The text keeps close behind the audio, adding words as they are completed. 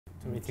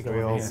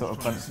We all sort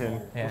of bunch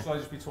in. Yeah. Or should I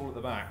just be tall at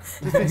the back?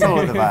 Just be tall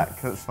at the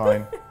back, that's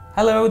fine.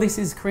 Hello, this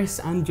is Chris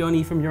and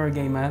Johnny from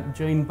Eurogamer,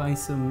 joined by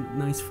some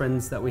nice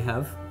friends that we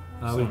have.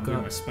 We've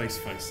got my space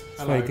face.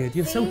 It's very good.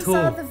 You're so tall. These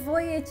are the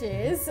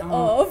voyages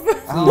of...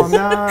 Oh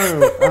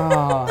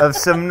no! Of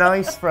some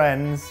nice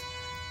friends,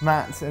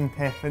 Matt and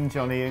Pip and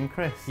Johnny and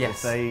Chris.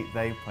 Yes. They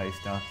play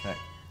Star Trek.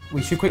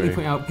 We should quickly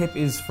point out Pip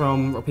is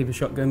from Rock Paper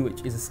Shotgun,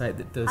 which is a site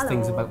that does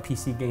things about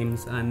PC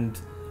games, and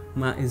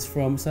Matt is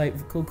from a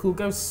site called Cool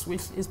Ghosts,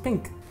 which is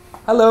pink.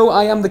 Hello,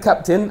 I am the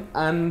captain,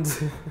 and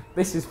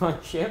this is my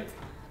ship.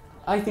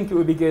 I think it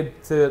would be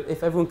good to,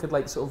 if everyone could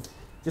like sort of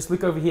just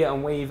look over here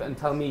and wave and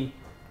tell me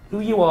who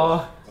you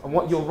are and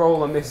what your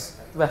role on this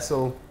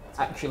vessel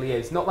actually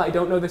is. Not that I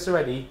don't know this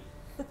already,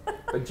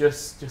 but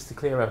just to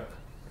clear up.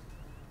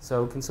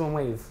 So can someone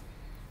wave?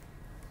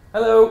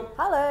 Hello.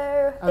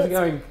 Hello. How's it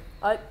going?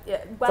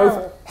 Yeah,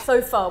 well,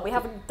 so far we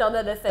haven't done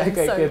anything,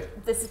 Okay, so good.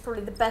 this is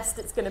probably the best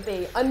it's going to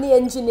be. I'm the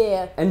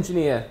engineer.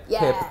 Engineer.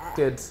 Yeah. Pip.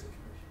 Good.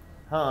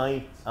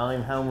 Hi,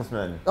 I'm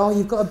Helmsman. Oh,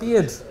 you've got a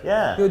beard.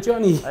 Yeah. You're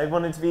Johnny. I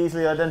wanted to be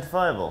easily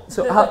identifiable.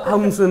 So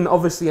Helmsman,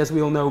 obviously, as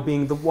we all know,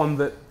 being the one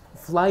that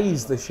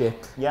flies the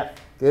ship. Yep.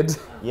 Good.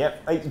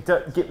 Yep. Hey,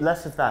 don't get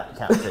less of that,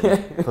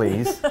 Captain,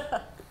 please.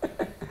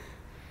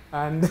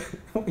 And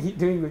what are you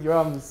doing with your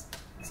arms?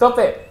 Stop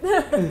it!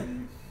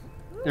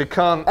 You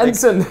can't.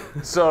 Ensign!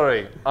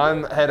 Sorry,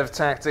 I'm head of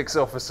tactics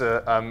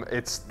officer.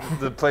 It's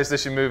the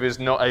PlayStation Move is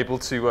not able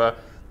to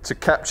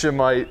capture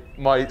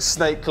my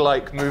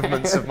snake-like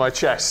movements of my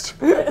chest.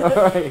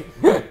 Alright.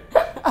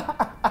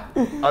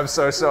 I'm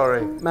so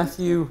sorry.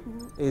 Matthew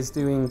is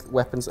doing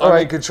weapons.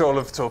 I'm in control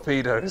of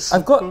torpedoes.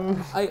 I've got.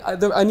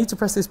 I need to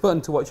press this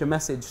button to watch a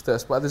message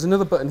first, but there's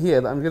another button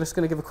here that I'm just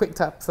going to give a quick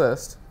tap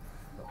first.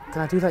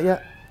 Can I do that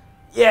yet?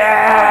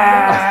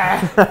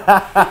 Yeah!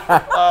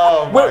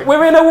 Oh my!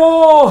 We're in a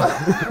war!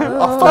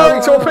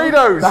 Firing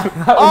torpedoes!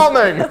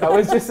 Arming! That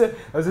was just a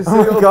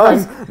Oh,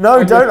 guys,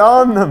 no, don't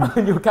arm them!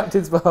 on your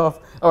captain's behalf.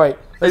 Alright.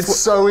 It's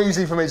so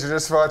easy for me to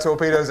just fire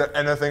torpedoes at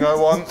anything I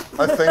want,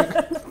 I think.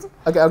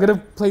 Okay, I'm going to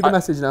play the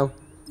message now.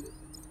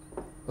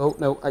 Oh,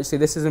 no, actually,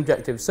 this is an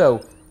objective.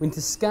 So, we need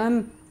to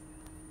scan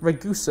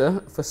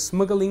Ragusa for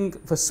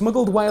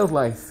smuggled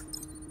wildlife.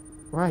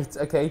 Right,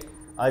 okay.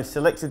 I've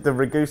selected the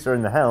Ragusa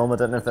in the helm. I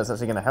don't know if that's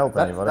actually going to help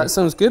anybody. That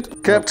sounds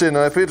good. Captain,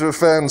 I appear to have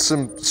found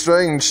some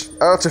strange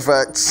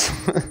artifacts.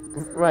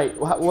 Right,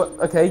 what?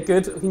 Okay,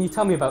 good. Can you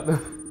tell me about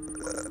them?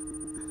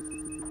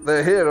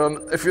 They're here on.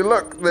 If you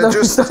look, they're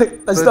just.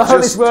 That's not how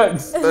this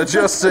works. They're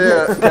just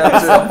here,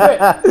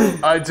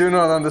 Captain. I do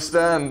not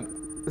understand.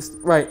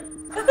 Right.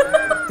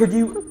 Could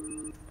you?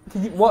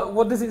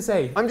 What does it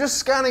say? I'm just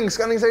scanning.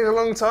 Scanning takes a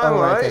long time,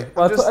 alright? Okay.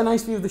 Well, I put a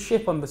nice view of the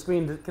ship on the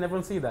screen. Can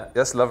everyone see that?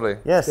 Yes, lovely.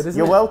 Yes, Good,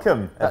 you're it?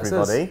 welcome, That's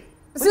everybody.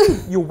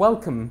 You're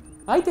welcome.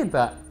 I did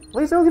that.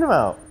 What are you talking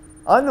about?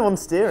 I'm the one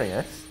steering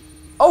it.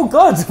 Oh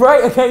God!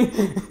 Right.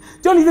 Okay.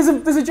 Johnny, there's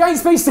a giant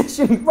space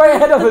station right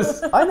ahead of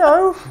us. I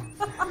know.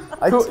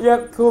 Cool,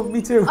 yeah, cool.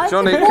 Me too.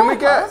 Johnny, can we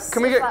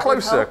get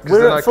closer? 'Cause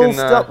We're then at full I can,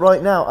 stop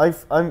right now.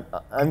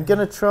 I'm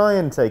gonna try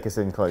and take us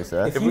in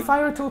closer. If you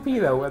fire a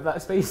torpedo at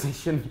that space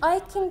station, I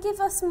can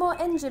give us more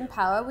engine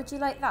power. Would you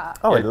like that?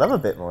 Oh, I'd love a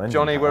bit more.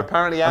 Johnny, we're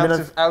apparently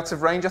out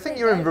of range. I think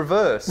you're in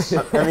reverse.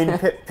 I mean,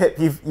 Pip,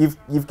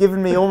 you've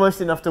given me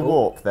almost enough to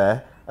warp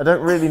there. I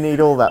don't really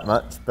need all that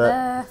much,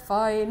 but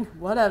Fine,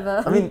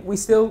 whatever. I mean, we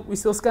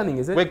still scanning,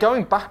 is it? We're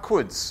going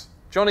backwards.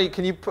 Johnny,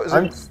 can you put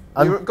us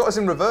you've got us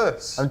in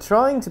reverse. I'm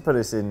trying to put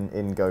us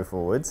in go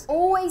forwards.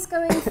 Always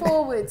going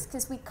forwards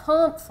because we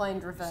can't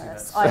find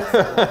reverse. I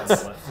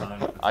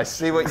thought. I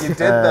see what you did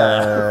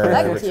there.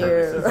 Thank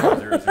you.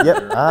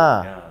 Yep.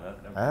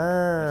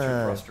 That's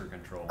your thruster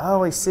control.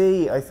 Oh, I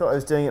see. I thought I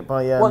was doing it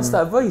by. What's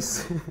that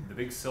voice? The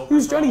big silver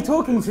Who's Johnny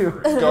talking to?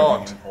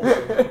 God.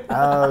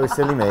 Oh,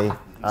 silly me.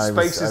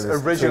 Space's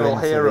original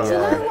hero. Do you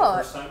know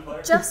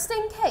what? Just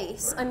in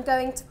case, I'm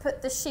going to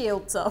put the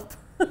shields up.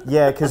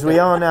 Yeah, because we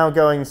are now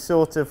going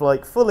sort of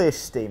like fullish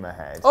steam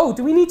ahead. Oh,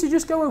 do we need to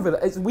just go over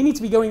there? We need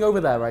to be going over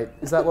there, right?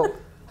 Is that what?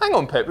 Hang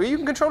on, Pip. You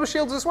can control the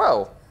shields as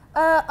well.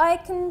 I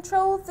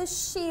control the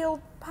shield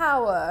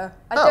power.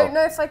 I don't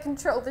know if I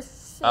control the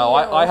shield. Oh,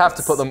 I have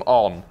to put them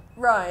on.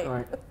 Right.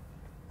 Right.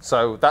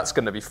 So that's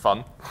going to be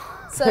fun.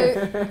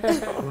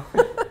 So.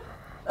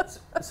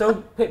 So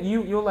Pip,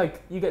 you're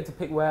like you get to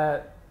pick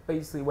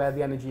basically where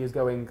the energy is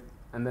going,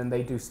 and then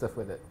they do stuff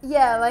with it.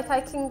 Yeah, like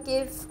I can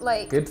give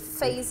like Good.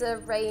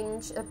 phaser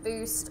range a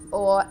boost,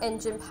 or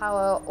engine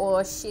power,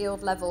 or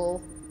shield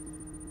level,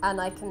 and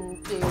I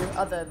can do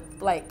other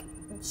like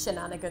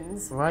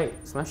shenanigans. Right,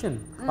 smashing.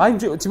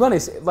 To be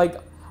honest, like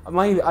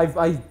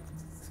I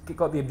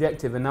got the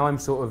objective, and now I'm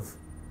sort of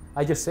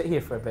I just sit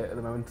here for a bit at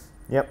the moment.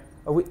 Yep.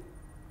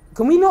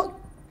 Can we not?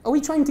 Are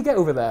we trying to get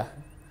over there?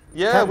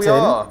 Yeah, we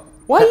Captain. are.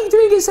 Why are you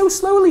doing it so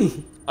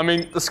slowly? I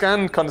mean, the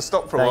scan kind of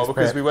stopped for a Thanks, while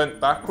because Pip. we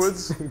went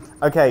backwards.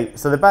 Okay,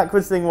 so the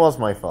backwards thing was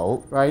my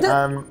fault. Right.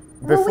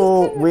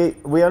 Before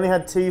we only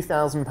had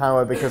 2,000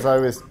 power because I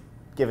was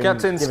giving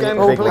Captain, giving scan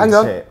it a big complete. Hang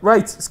on. hit.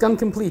 Right, scan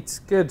complete.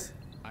 Good.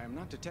 I am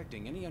not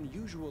detecting any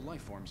unusual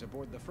life forms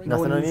aboard the freighter.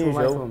 Nothing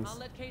unusual. I'll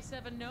let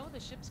K7 know the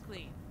ship's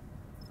clean.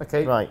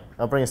 Okay. Right,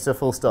 I'll bring us to a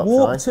full stop,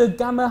 Warp shall to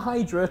Gamma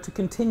Hydra to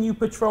continue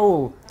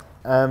patrol.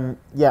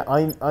 Yeah,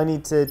 I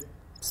need to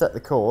set the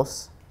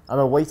course. I'm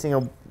awaiting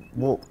a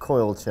warp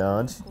coil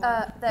charge.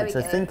 There we which go.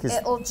 I think is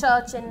It'll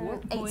charge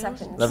in 8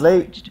 seconds.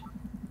 lovely.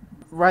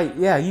 Right,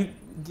 yeah,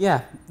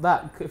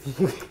 that.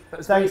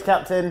 That's Thanks, great.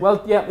 Captain.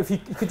 Well, yeah, if you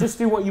could just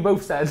do what you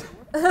both said,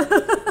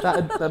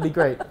 that'd be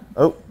great.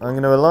 Oh, I'm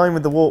going to align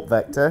with the warp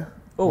vector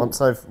Oh.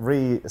 once I've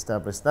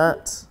re-established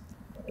that.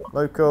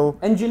 Local.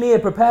 Engineer,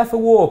 prepare for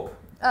warp.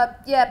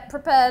 Yeah,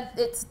 prepared.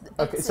 It's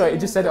Okay, it's sorry, it in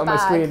just said it the on my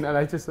bag. screen, and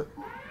I just.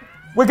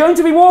 We're going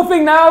to be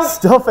warping now.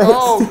 Stop it!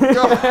 Oh,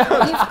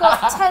 God. You've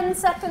got 10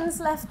 seconds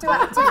left to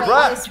activate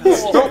Rat,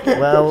 this warp.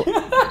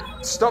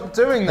 Well, Stop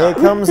doing here that.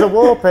 comes a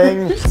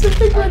warping. It's a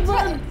big red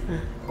button.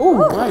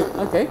 Oh, right,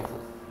 okay,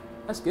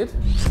 that's good.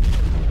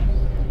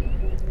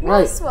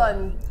 Right, Nice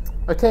one.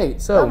 okay,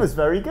 so. That was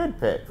very good,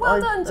 Pip.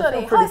 Well done, I Johnny.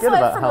 feel pretty High good five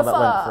about from how that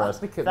went afar. for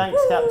us. Look at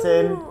Thanks,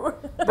 Captain.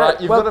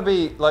 Right, you've Well- got to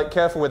be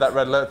careful with that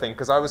red alert thing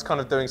because I was kind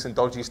of doing some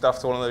dodgy stuff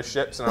to one of those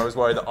ships and I was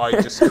worried that I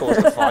just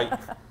caused a fight.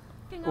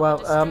 Picking up Well,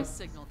 distress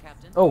signal,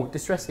 Captain. Oh,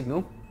 distress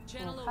signal.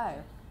 Channel Okay.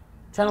 open.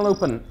 Channel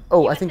open.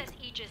 Oh, I think. USS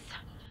Aegis.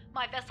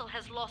 My vessel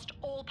has lost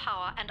all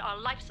power and our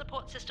life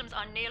support systems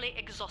are nearly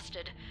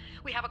exhausted.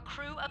 We have a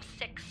crew of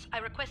 6. I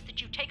request that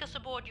you take us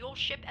aboard your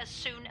ship as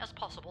soon as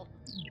possible.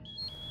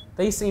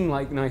 They seem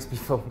like nice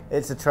people.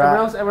 It's a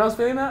Everyone trap. else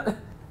feeling that?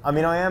 I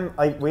mean,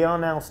 we are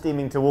now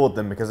steaming toward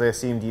them because I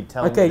assumed you'd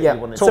tell Okay, me yeah. that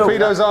you wanted to.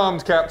 Torpedoes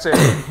armed, Captain.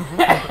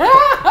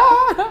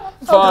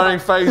 Firing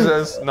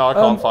phasers. No, I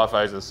can't fire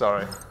phasers,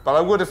 sorry. But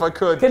I would if I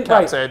could,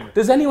 Captain. Right.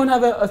 Does anyone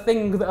have a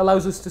thing that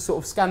allows us to sort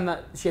of scan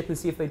that ship and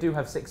see if they do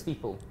have 6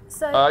 people?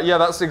 So, Yeah,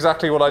 that's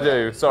exactly what I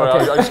do. Sorry,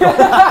 Okay.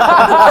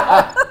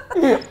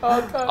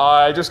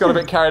 I just got a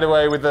bit carried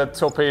away with the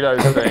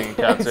torpedoes thing,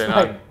 Captain.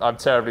 fine. I'm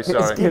terribly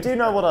sorry. You do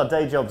know what our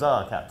day jobs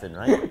are, Captain,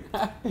 right?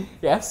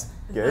 Yes.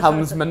 Good.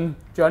 Helmsman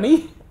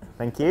Johnny.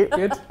 Thank you.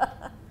 Good.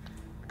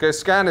 Okay,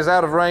 scan is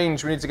out of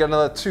range. We need to get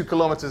another 2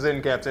 kilometers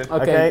in, Captain.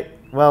 Okay. Okay.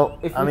 Well,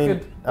 If I we mean,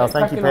 could oh, get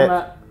thank you, cracking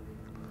on Pip.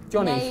 that.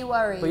 Johnny, no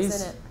worries,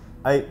 please.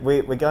 innit?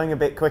 We're going a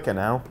bit quicker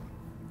now.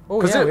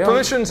 Oh, yeah, we are.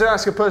 Permission to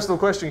ask a personal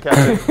question,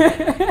 Captain.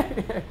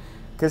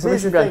 Because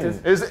here's the Permission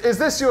thing. granted. is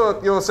this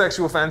your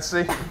sexual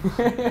fantasy?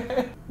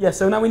 Yeah,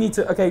 so now we need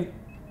to. Okay.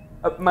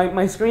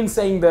 My screen's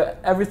saying that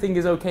everything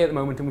is okay at the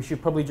moment and we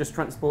should probably just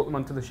transport them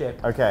onto the ship.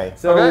 Okay.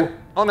 So Okay,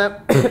 on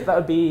it. that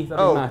would be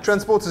Oh, Matt.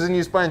 transporters in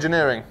use by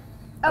engineering.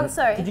 Oh,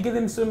 sorry. Could you give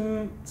him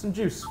some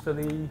juice for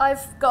the...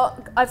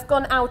 I've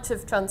gone out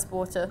of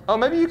transporter. Oh,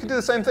 maybe you could do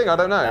the same thing. I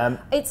don't know.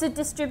 It's a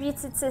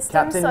distributed system.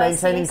 Captain so I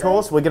maintaining assume so.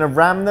 course. We're going to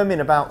ram them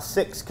in about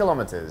 6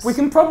 kilometers. We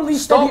can probably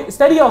Stop-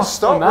 steady off.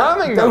 Stop on that.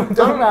 ramming them.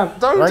 Don't ram.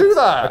 Don't Right? do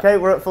that. Okay,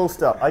 we're at full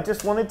stop. I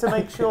just wanted to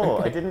make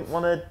sure. I didn't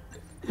want to,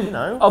 you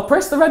know. I'll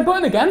press the red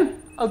button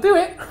again. I'll do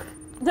it.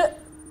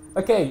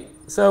 Okay,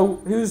 so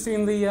who's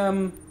doing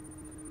the...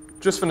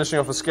 Just finishing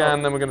off a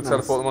scan, then we're going to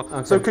nice. teleport them on.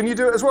 Okay. So can you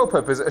do it as well,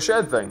 Pip? Is it a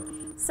shared thing?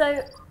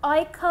 So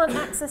I can't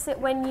access it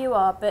when you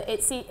are, but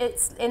it's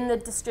in the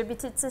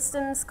distributed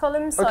systems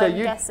column. So Okay, I'm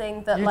you-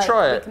 guessing that You like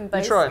try we it. can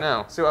both. You try it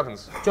now. See what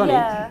happens. Johnny,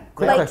 Yeah,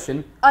 quick like,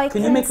 question. I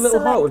Can you make a little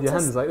heart with your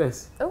select hands like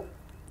this? Oh.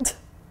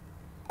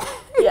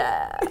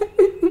 Yeah.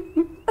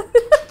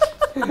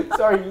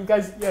 Sorry, you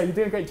guys, yeah, you're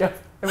doing a great job.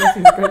 Everyone's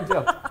doing a great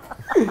job.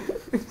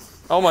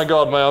 Oh my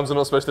God, my arms are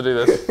not supposed to do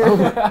this.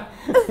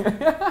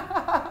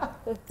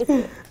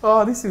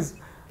 Oh, this is...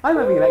 I'm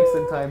having an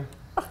excellent time.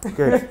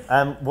 Good.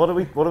 What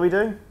are we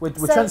doing? We're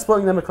So-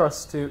 transporting them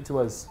across to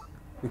us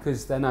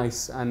because they're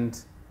nice and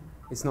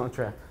it's not a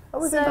trap. Oh,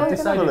 we're So- going to have a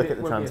Decided look it at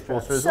the won't be a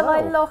transporter as Shall well.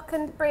 I lock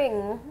and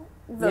bring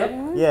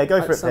them? Yeah,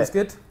 go for That it, sounds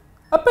Pip. good.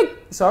 A big...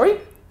 Sorry?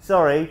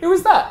 Sorry. Who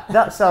was that?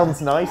 That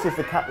sounds nice if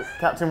the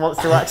captain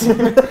wants to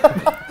actually...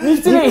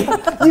 Needs to me.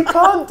 You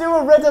can't do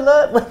a red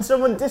alert when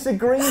someone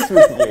disagrees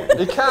with you.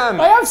 You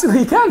can. I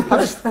absolutely can.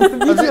 That's the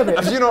beauty of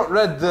Have it. you not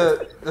read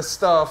the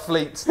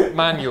Starfleet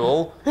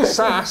manual?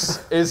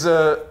 SAS is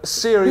a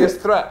serious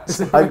threat.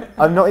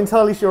 I'm not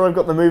entirely sure I've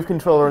got the move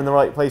controller in the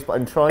right place, but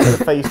I'm trying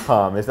the face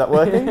palm. Is that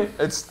working?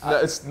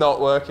 It's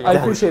not working. I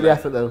appreciate the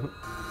effort though.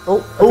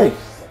 Oh, okay.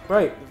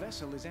 Right. The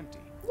vessel is empty,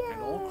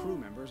 and all crew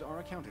members are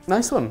accounted for.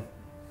 Nice one.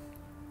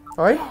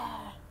 All right.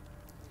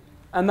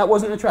 And that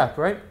wasn't a trap,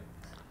 right?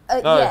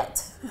 No. Yet.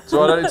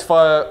 So I don't need to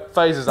fire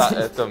phasers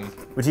at them.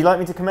 Would you like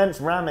me to commence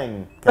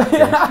ramming,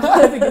 Captain?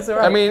 I think it's all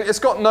right. I mean, it's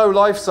got no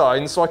life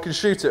signs, so I can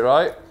shoot it,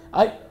 right?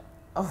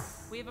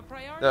 We have a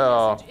priority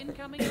Oh. message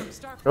incoming from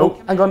Starfleet.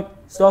 Oh, hang on.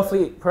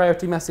 Starfleet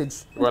priority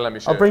message. Well, let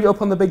me shoot. I'll bring it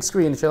up on the big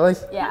screen, shall I?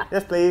 Yeah.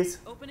 Yes, please.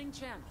 Opening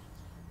channel.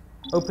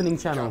 Opening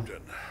channel.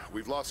 Captain,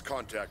 we've lost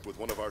contact with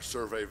one of our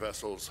survey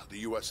vessels,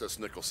 the USS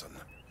Nicholson.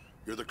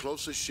 You're the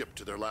closest ship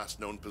to their last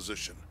known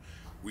position.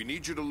 We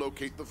need you to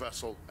locate the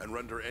vessel and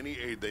render any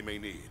aid they may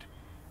need.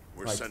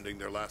 We're sending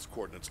their last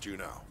coordinates to you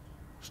now.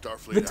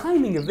 Starfleet The out.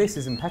 timing of this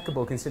is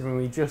impeccable considering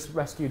we just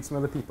rescued some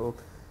other people.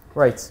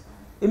 Right.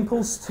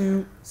 Impulse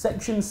to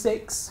Section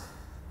 6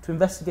 to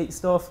investigate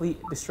Starfleet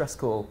distress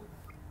call.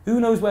 Who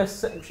knows where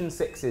section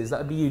 6 is?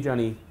 That'd be you,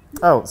 Johnny.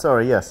 Oh,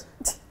 sorry, yes.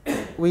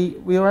 We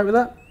alright with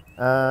that?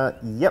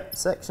 Yep,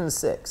 section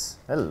 6.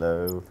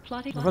 Hello.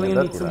 We're probably going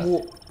to need some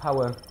warp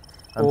power.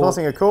 I'm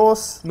plotting a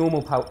course.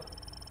 Normal power.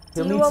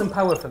 He'll need some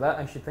power for that,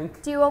 I should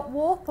think. Do you want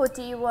warp or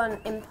do you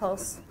want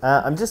impulse?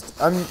 It's...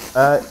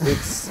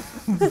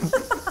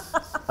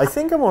 I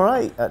think I'm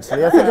alright,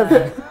 actually.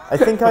 I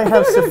think I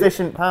have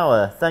sufficient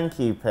power. Thank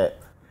you,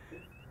 Pip.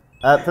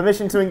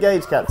 Permission to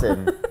engage,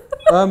 Captain.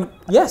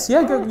 Yes,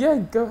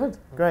 go ahead.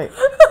 Great.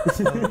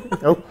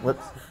 Oh,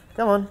 whoops.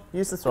 Come on,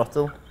 use the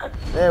throttle.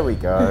 There we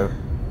go.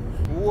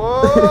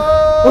 Whoa!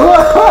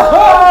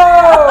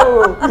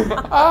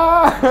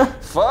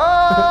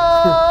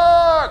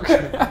 Fuck!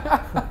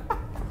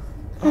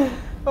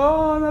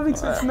 Oh, I'm having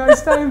such a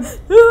nice time.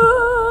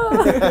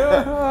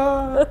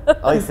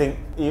 I think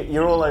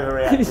you're all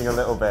overreacting a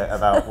little bit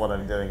about what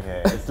I'm doing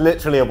here. It's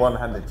literally a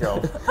one-handed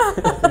job.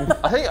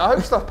 I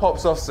hope stuff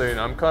pops off soon.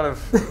 I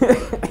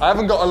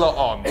haven't got a lot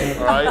on,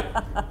 alright?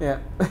 Yeah.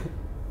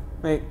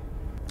 Mate.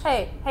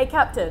 Hey,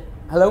 Captain.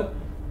 Hello?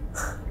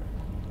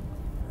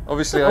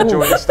 Obviously, I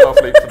joined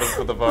Starfleet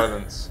for the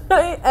violence.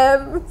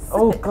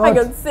 Oh, God. Hang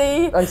on,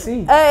 C. I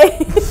see. A.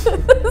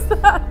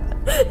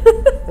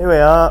 Here we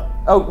are.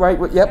 Oh, right.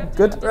 Yep,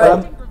 good.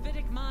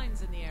 Gravitic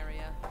mines in the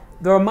area.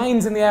 There are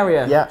mines in the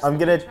area. Yeah,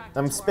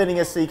 I'm spinning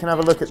us so you can have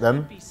a look at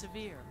them. Be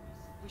severe.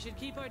 We should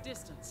keep our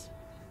distance.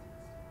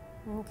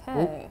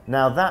 Okay.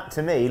 Now that,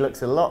 to me,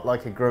 looks a lot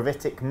like a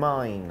gravitic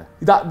mine.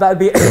 That'd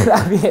be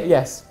it,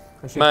 yes.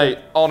 Mate,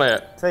 on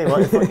it. Tell you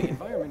what, The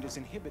environment is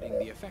inhibiting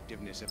the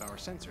effectiveness of our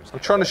sensors. I'm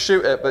trying to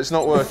shoot it, but it's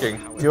not working.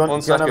 do you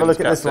want to have a look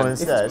at this one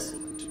instead?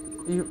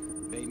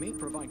 They may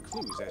provide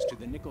clues as to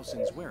the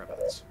Nicholson's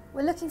whereabouts.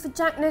 We're looking for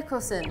Jack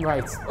Nicholson.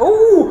 Right.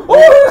 Oh,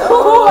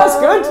 that's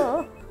good.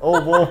 All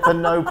warp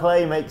and no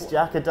play makes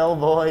Jack a dull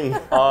boy.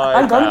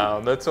 I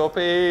found the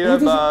torpedo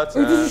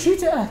button. Who did you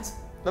shoot it at?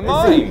 The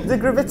mine. The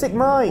gravitic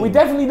mine. We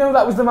definitely know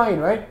that was the mine,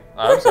 right?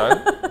 I hope so.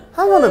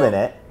 Hang on a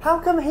minute. How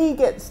come he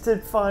gets to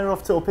fire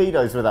off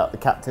torpedoes without the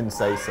captain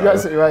say so? You're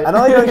absolutely right. And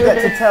I don't get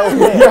to tell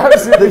him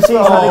absolutely that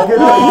she's had a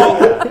good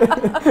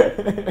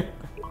idea.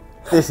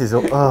 This is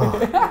all... Oh.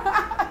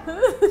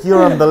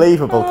 You're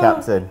unbelievable,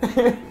 Captain.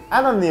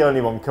 And I'm the only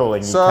one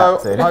calling you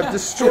Captain. So, I've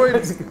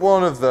destroyed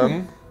one of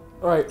them.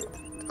 Right.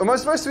 Am I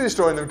supposed to be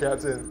destroying them,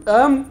 Captain?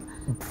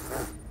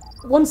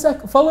 1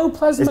 sec. Follow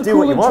plasma Just do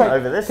what you coolant want trail.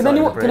 over this side of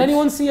the bridge. Can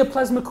anyone see a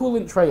plasma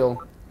coolant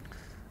trail?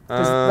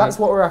 Because that's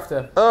what we're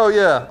after. Oh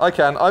yeah, I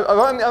can. Am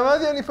I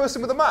the only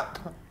person with a map?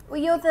 Well,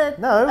 you're the...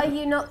 No. Are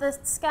you not the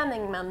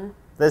scanning man?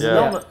 There's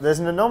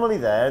an anomaly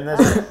there, and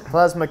there's a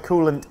plasma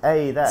coolant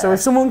A there. So if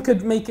someone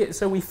could make it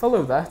so we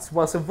follow that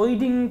whilst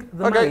avoiding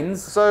the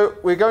mines. So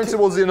we're going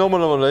towards the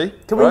anomaly.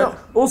 Can we not?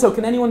 Also,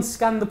 can anyone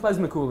scan the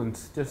plasma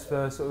coolant just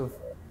for sort of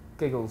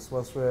giggles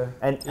whilst we're...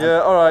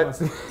 Yeah, all right.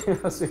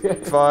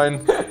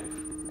 Fine.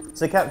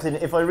 So, Captain,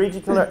 if I read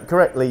you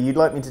correctly, you'd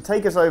like me to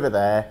take us over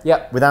there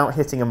without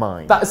hitting a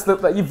mine.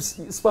 That you've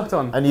spot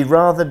on. And you'd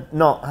rather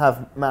not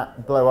have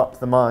Matt blow up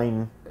the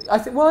mine. I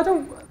think. Well, I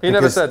don't. He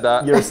never said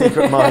that. You're a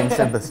secret mine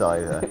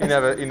sympathiser. He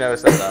never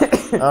said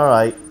that. All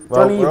right.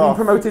 Well, Johnny, you've been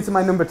promoted to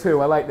my number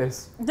 2. I like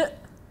this.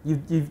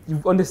 You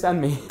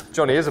understand me.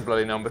 Johnny is a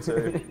bloody number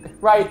 2.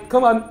 Right,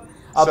 come on.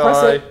 I'll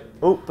press it.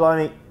 Oh,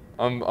 blimey.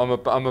 I'm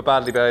a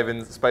badly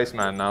behaving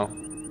spaceman now.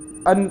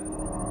 And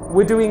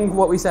we're doing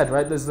what we said,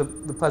 right? There's the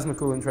plasma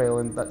coolant trail,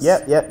 and that's...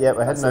 Yep,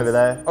 we're heading over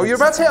there. Oh, you're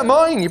about to hit a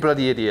mine, you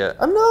bloody idiot.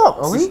 I'm not.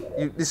 Are we?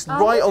 It's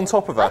right on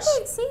top of us. I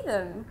don't see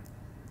them.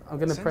 I'm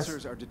going to press...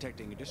 Sensors are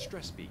detecting a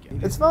distress beacon.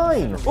 It's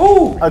fine.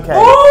 Oh! Okay.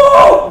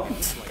 Oh!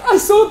 I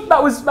saw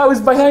that was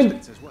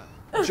behind.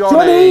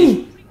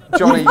 Johnny,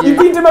 you've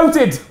been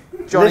demoted.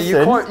 Johnny,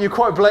 you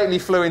quite blatantly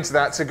flew into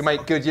that to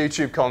make good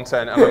YouTube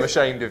content, and I'm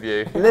ashamed of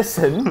you.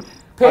 Listen,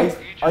 Pip,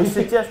 I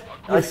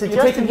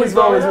suggested his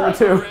role as number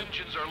 2.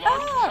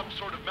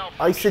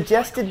 I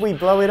suggested we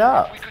blow it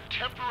up.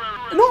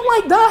 Not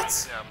like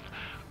that.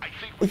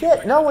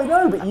 Yeah, no, I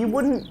know, but you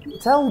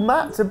wouldn't tell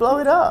Matt to blow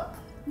it up.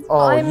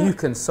 Oh, you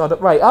can sod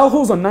up. Right, our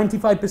hull's on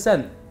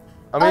 95%.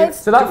 I mean,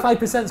 so that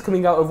 5% is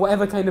coming out of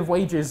whatever kind of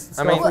wages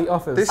Starfleet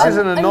offers. This is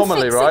an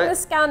anomaly, I'm right? the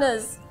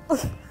scanners.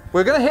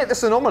 We're going to hit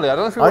this anomaly. I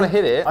don't know if we want to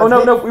hit it. Oh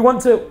no, we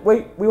want to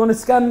we want to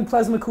scan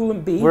plasma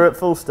coolant B. We're at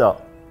full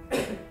stop.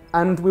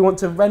 And we want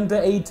to render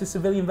aid to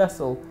civilian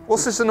vessel.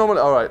 What's this anomaly?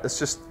 All right, let's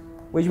just.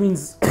 Which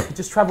means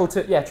just travel to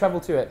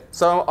it.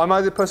 So am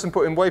I the person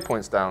putting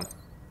waypoints down?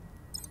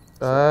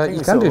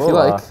 You can do if you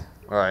like.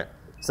 All right.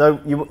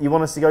 So you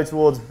want us to go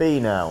towards B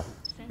now?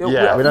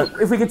 Yeah.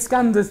 If we could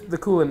scan the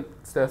coolant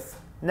stuff.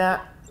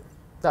 Nah.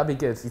 That'd be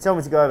good. You told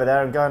me to go over there,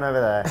 I'm going over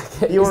there.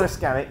 Okay, you want to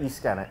scan it, you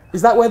scan it.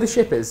 Is that where the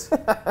ship is?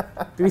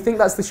 Do we think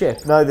that's the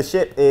ship? No, the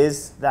ship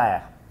is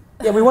there.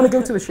 Yeah, we want to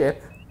go to the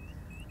ship.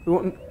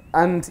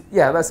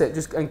 Yeah, that's it.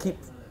 Just and keep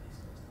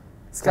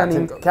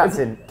scanning.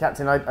 Captain,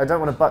 I don't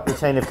want to buck the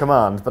chain of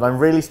command, but I'm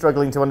really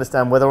struggling to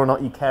understand whether or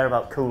not you care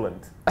about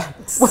coolant.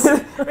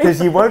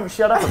 Because you won't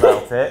shut up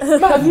about it.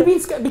 Matt, have you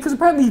been because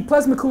apparently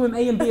plasma coolant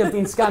A and B have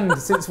been scanned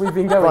since we've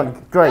been going.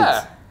 Right, great.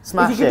 Yeah.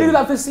 Smashing. If you could do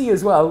that for C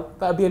as well,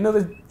 that'd be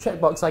another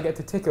checkbox I get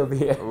to tick over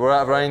here. We're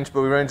out of range,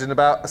 but we range in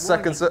about a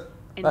second.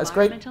 That's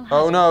great.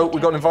 Oh no, we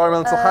got an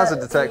environmental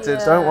hazard detected.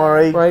 Yeah. Don't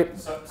worry. Right.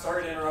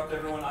 Sorry to interrupt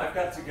everyone. I've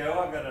got to go.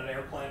 I've got an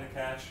airplane to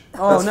catch.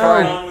 Oh That's no.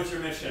 fine. Get on with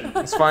your mission.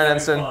 It's fine,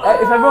 Ensign.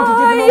 If everyone could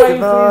give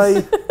him away,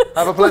 Goodbye. please.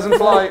 Have a pleasant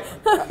flight.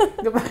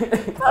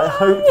 I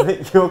hope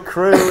that your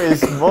crew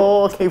is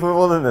more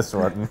capable than this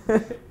one.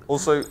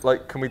 Also,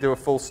 like, can we do a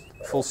full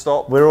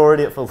stop? We're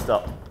already at full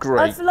stop.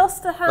 Great. I've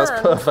lost a hand.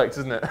 That's perfect,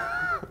 isn't it?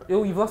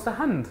 Oh, you've lost a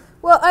hand.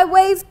 Well, I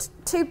waved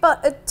too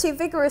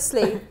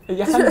vigorously.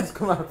 Your hand's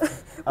come out.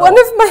 One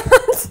of my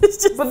hands is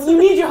just. But you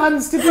need your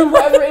hands to do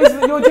whatever it is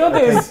that your job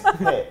is.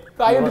 Hit.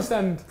 I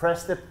understand.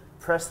 Press the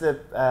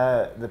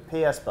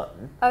PS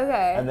button.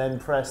 Okay. And then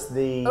press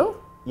the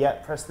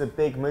press the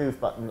big move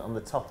button on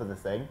the top of the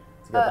thing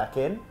to go back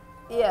in.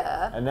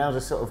 Yeah. And now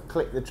just sort of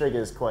click the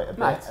triggers quite a bit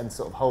Matt. and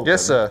sort of hold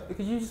Yes, them. sir.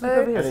 Could you just look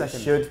over here And a it second?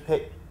 should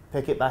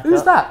pick it back Who's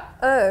up. that?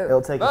 Oh.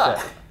 It'll take a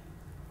sec.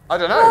 I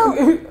don't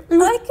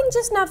know. I can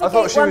just navigate. I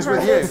thought she was with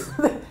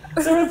one-handed.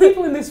 you. There are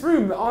people in this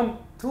room that aren't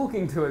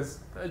talking to us.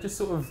 They're just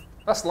sort of.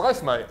 That's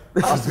life, mate.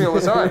 It has to be all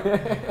the time.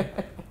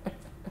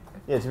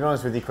 Yeah, to be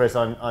honest with you, Chris,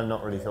 I'm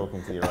not really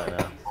talking to you right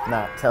now.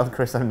 Matt, tell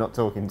Chris I'm not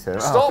talking to him.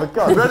 Stop Oh, for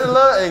God's red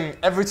alerting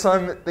every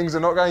time things are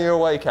not going your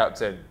way,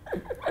 Captain.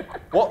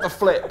 What the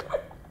flip?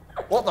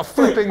 What the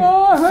flipping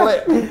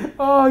flip?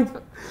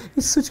 Oh,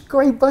 it's such a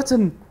great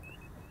button.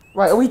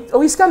 Right, are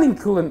we scanning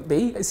coolant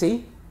B?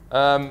 C?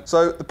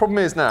 So the problem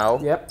is now,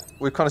 Yep.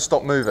 we've kind of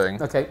stopped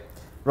moving. Okay.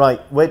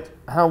 Right, wait,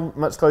 how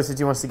much closer do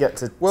you want us to get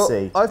to Well,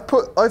 C?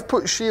 I've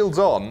put shields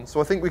on,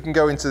 so I think we can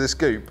go into this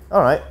goop.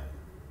 All right.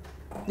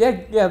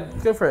 Yeah,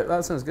 go for it.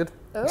 That sounds good.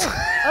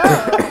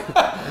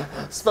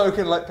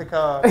 Spoken like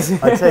Picard.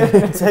 I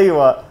tell you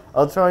what,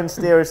 I'll try and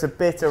steer us a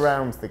bit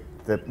around the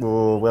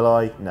will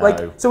I?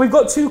 No. So we've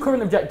got two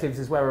current objectives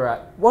is where we're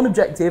at. One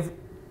objective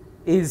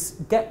is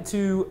get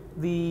to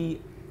the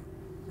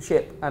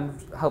ship and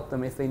help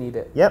them if they need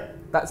it. Yep.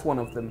 That's one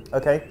of them.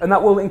 Okay. And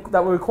that will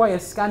require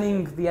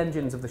scanning the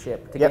engines of the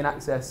ship to Yep. gain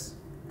access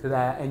to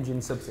their engine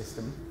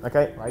subsystem.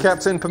 Okay. Right?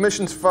 Captain,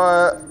 permission to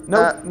fire.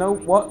 No,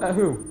 what?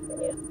 Who?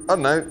 I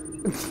don't know.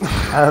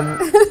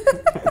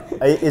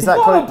 Is that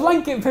What a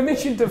blanket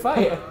permission to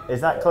fire. Is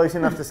that close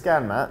enough to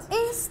scan, Matt?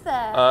 Is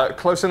there?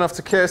 Close enough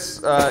to kiss.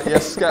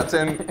 Yes,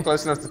 Captain.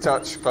 Close enough to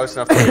touch. Close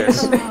enough to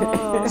kiss.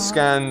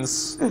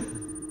 Scans. Pip,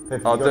 Are you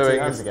got two doing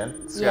hands again?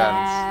 Scans.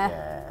 Yeah.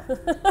 Yeah.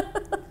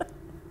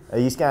 Are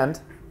you scanned?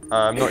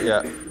 Not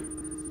yet.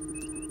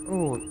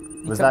 Oh,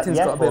 Was that captain's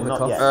yet got a bit or of a not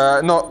cough.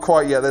 yet? Not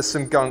quite yet. There's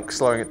some gunk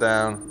slowing it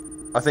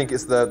down. I think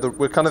it's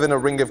we're kind of in a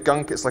ring of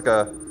gunk. It's like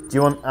a. Do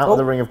you want out of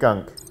the ring of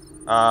gunk?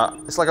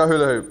 It's like a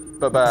hula hoop,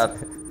 but bad.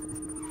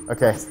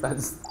 Okay.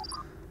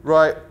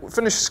 Right, we'll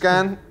finish the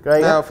scan.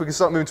 Great. Now, if we can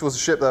start moving towards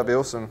the ship, that'd be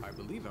awesome. I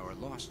believe our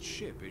lost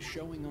ship is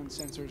showing on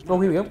sensors Oh,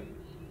 now. here we go.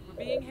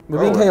 We're being We're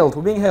being hailed.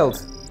 We're being hailed.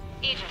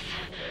 Aegis,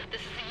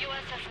 this is the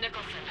USS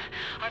Nicholson.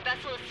 Our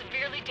vessel is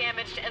severely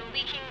damaged and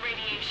leaking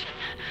radiation.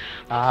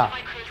 Most of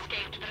my crew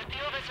escaped, but a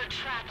few of us are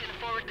trapped in the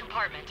forward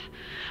compartment.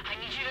 I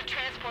need you to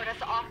transport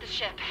us off the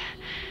ship.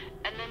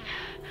 And then,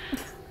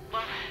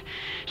 well,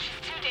 she's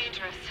too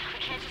dangerous. We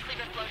can't just leave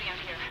her floating out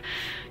here.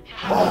 You'll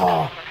have to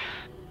go over.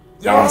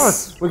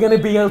 Yes! We're going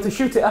to be able to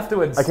shoot it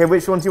afterwards. Okay,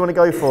 which one do you want to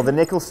go for? The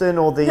Nicholson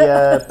or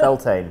the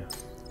Beltane?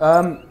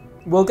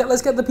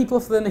 Let's get the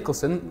people for the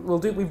Nicholson.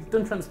 We've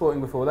done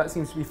transporting before. That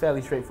seems to be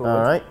fairly straightforward.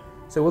 All right.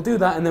 So we'll do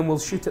that, and then we'll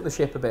shoot at the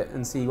ship a bit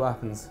and see what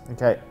happens.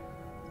 Okay.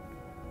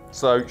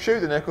 So, shoot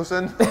the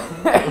Nicholson.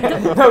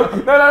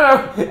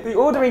 No. The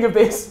ordering of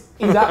this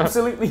is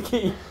absolutely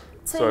key.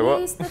 To Sorry, what?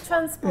 use the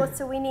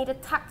transporter, we need a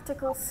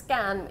tactical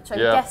scan, which I'm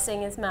Yeah.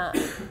 guessing is Matt.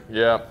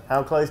 Yeah.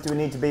 How close do we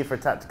need to be for a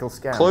tactical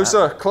scan?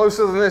 Closer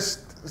than this.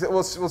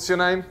 What's your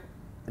name?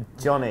 Matt?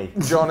 Johnny.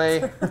 Johnny.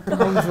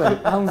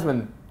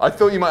 Helmsman. I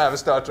thought you might have a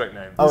Star Trek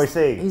name. Oh, I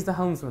see. He's the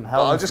helmsman. But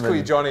I'll just call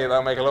you Johnny, and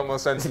that'll make a lot more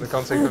sense in the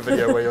context of the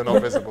video where you're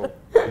not visible.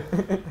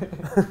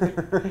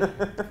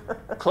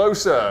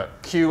 Closer,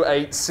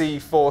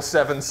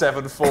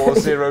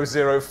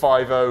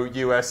 Q8C47740050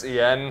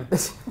 USEN.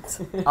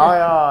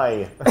 Aye,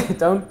 aye.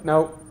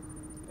 No.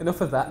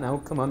 Enough of that now.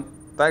 Come on.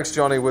 Thanks,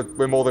 Johnny.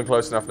 We're more than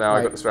close enough now. I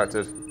Right. got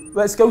distracted.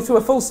 Let's go to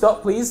a full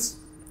stop, please.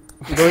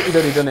 You'd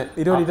already done it.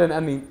 You'd already done it,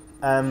 haven't you?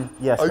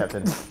 Yes,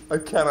 Captain. I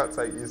cannot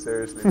take you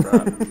seriously,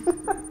 Brad.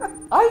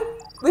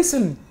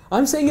 Listen,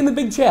 I'm sitting in the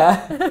big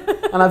chair,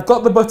 and I've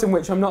got the button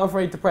which I'm not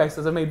afraid to press,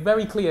 as I made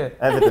very clear.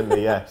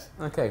 Evidently, yes.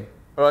 Okay.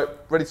 All right,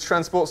 ready to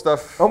transport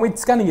stuff. Aren't we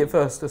scanning it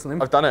first or something?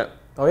 I've done it.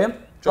 Oh, yeah?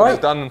 Job All is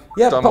done.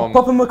 Yeah, done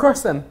pop them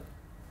across then.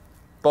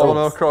 Bomb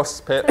them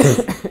across, Pip.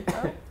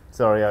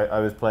 Sorry, I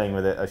was playing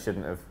with it. I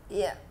shouldn't have.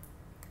 Yeah.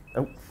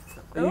 Oh.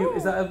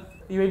 Are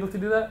you able to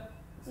do that?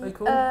 Is that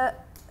cool?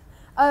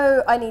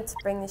 I need to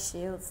bring the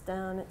shields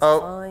down. It's Oh,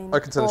 fine. I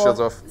can turn the Or shields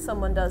off.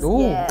 Someone does.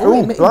 Ooh, Yeah. ooh,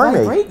 Ooh, it blimey.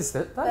 vibrates.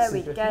 That's There we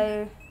interesting.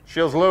 go.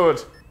 Shields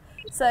lowered.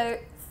 So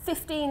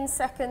 15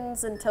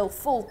 seconds until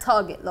full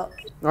target lock.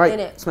 All right, In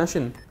it.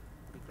 smashing.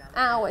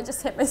 Ow, I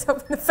just hit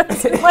myself in the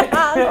face with my hand.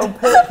 Oh,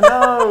 Pip,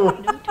 no!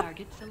 No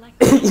target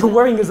selected. You're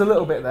worrying us a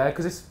little bit there,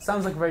 because this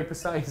sounds like a very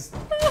precise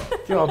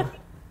job.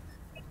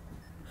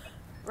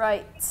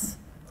 Right.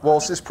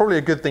 Whilst it's probably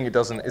a good thing it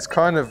doesn't, it's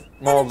kind of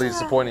mildly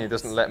disappointing it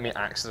doesn't let me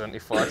accidentally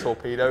fire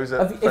torpedoes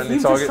at If friendly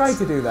you targets. just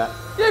tried to do that,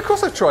 Yeah, of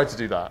course I've tried to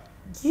do that.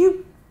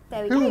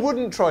 There we Who go.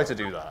 wouldn't try to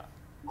do that?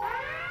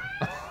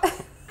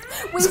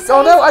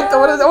 oh no,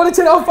 I want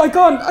to turn it off. I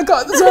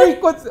can't. Sorry,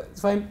 what?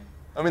 It's fine.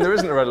 I mean, there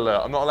isn't a red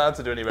alert. I'm not allowed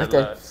to do any red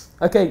alerts.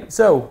 Okay,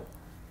 so,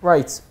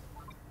 right.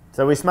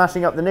 So we're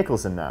smashing up the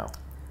Nicholson now?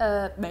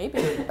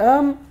 Maybe.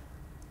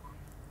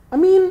 I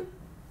mean,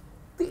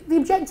 the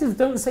objectives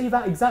don't say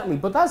that exactly,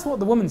 but that's what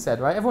the woman said,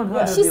 right? Everyone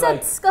heard her She be said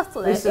like,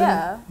 scuttle it, listen,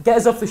 yeah. get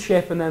us off the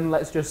ship and then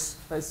let's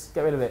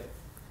get rid of it.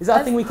 Is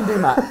that a thing we can do,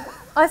 Matt?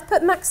 I've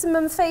put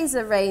maximum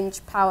phaser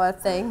range power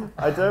thing.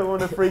 I don't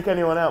want to freak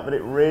anyone out, but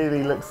it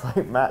really looks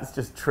like Matt's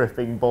just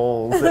tripping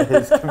balls at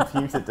his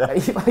computer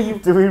desk.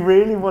 Do we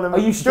really want to? Are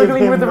you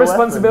struggling with the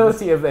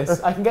responsibility of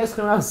this? I can get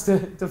someone else to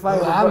fire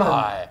the Who am button.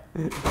 I?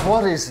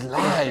 What is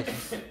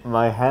life?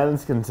 My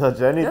hands can touch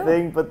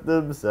anything but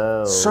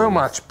themselves. So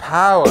much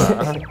power.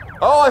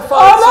 Oh, I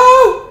fired.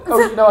 Oh no!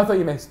 Oh no, I thought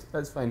you missed.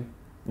 That's fine.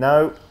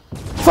 No.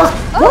 Fuck!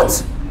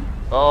 What?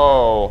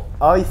 Oh.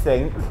 I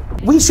think.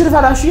 We should have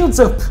had our shields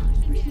up.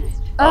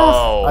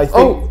 Oh. I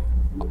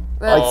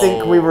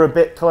think we were a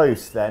bit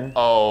close then.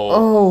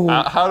 Oh.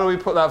 How do we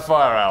put that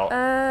fire out?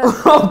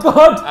 Oh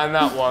god. And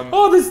that one.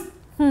 Oh, this.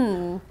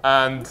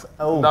 And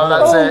Oh, no,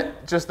 that's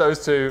it. Just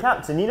those two.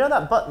 Captain, you know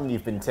that button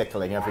you've been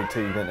tickling every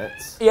 2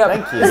 minutes? Yeah.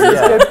 Thank you.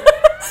 Yeah.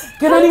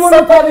 Can anyone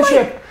repair the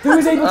ship? Who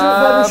is able to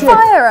repair the ship?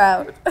 Fire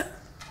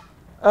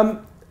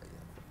out.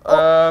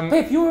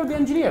 Pip, you were the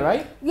engineer,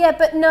 right? Yeah,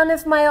 but none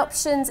of my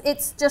options,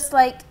 it's just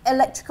like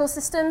electrical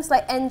systems,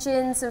 like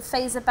engines and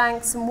phaser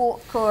banks and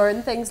warp core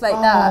and things like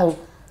that.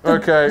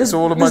 Okay, so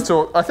all of my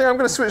I think I'm going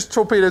to switch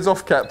torpedoes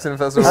off, Captain, if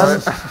that's all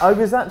right. I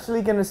was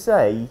actually going to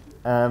say,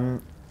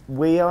 I'm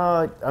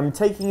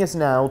taking us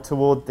now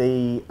toward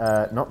the,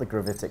 not the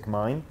gravitic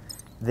mine.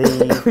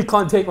 We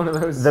can't take one of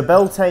those. The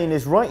Beltane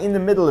is right in the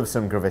middle of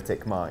some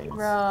gravitic mines.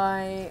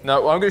 Right.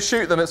 No, I'm going to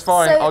shoot them. It's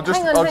fine. So, I'll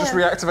just hang on.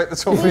 reactivate the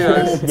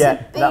torpedoes.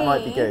 Yeah, that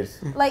might be good.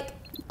 Like,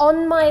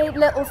 on my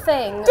little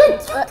thing.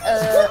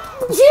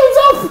 Shields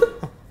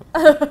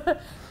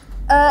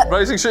up!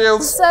 Raising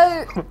shields.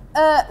 So,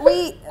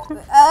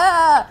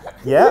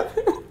 Yeah.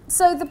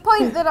 So the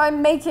point that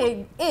I'm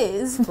making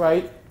is...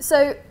 Right.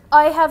 So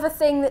I have a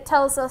thing that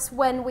tells us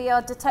when we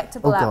are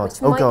detectable at,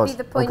 which might be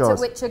the point at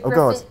which a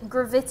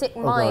gravitic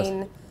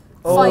mine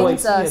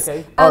finds us.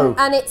 Okay.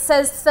 And it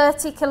says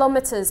 30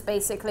 kilometers,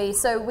 basically,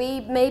 so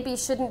we maybe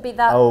shouldn't be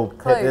that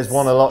close. There's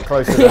one a lot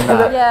closer than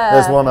that. Yeah.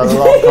 There's one a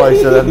lot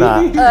closer than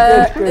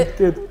that.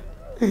 Good.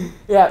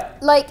 Yeah.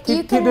 Like,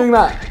 keep doing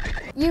that.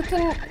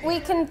 We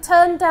can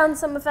turn down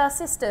some of our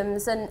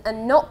systems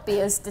and not be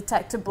as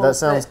detectable. That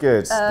sounds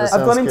good.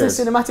 I've gone into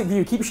cinematic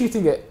view. Keep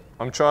shooting it.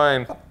 I'm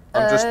trying.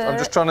 I'm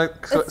just trying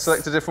to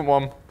select a different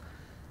one.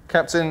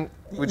 Captain,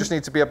 we just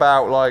need to be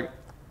about like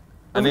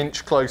an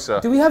inch closer.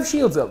 Do we have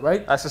shields up,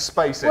 right? That's a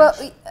space Well,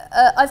 inch.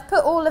 I've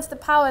put all of the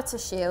power to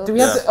shield. Do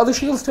we have are the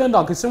shields turned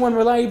on? Could someone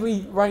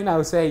reliably right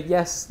now say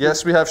yes?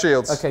 Yes, we have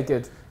shields. Okay,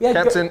 good. Yeah,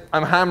 Captain,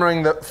 I'm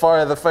hammering the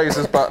fire the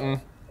phasers button.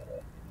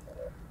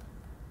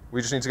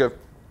 We just need to go.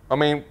 I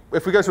mean,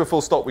 if we go to a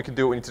full stop, we can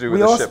do what we need to do with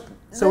the ship.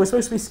 So we're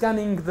supposed to be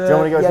scanning the. Do you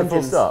want to go to a full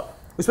engines. stop?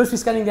 We're supposed to be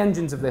scanning the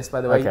engines of this, by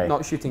the way, Okay.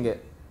 not shooting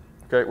it.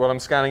 Okay, well, I'm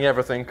scanning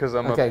everything because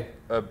I'm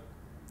a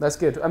That's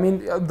good. I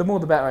mean, the more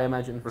the better, I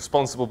imagine.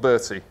 responsible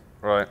Bertie.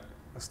 Right,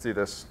 let's do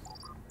this.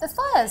 The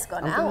fire's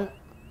gone out.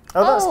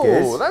 Oh, that's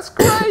good. Oh, that's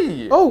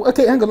great. Oh,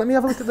 okay, hang on. Let me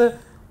have a look at the.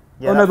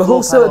 Yeah, oh no, that the full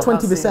hull's still at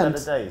panel has 20%. seen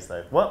better days,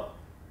 though. What?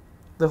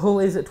 The hull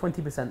is at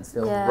 20%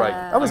 still. Yeah. Right.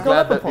 Oh, it's I'm gone glad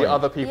up a that point. the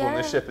other people on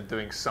the Yeah. ship are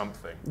doing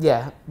something.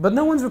 Yeah, but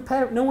no one's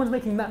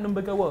making that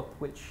number go up,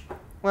 which.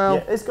 Well,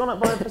 Yeah, it's gone up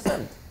by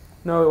 1%.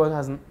 No, it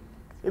hasn't.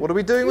 what are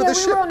we doing with Yeah, the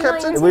we ship, were on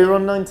Captain? 19. We were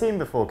on 19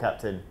 before,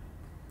 Captain.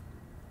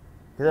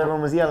 Because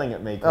everyone was yelling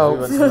at me. Oh. We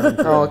went to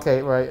 19. Oh,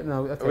 okay, right.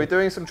 No, okay. Are we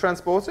doing some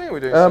transporting? Are we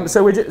doing some...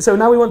 So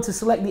now we want to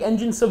select the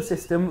engine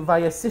subsystem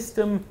via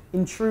system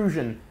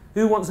intrusion.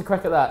 Who wants a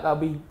crack at that? That'll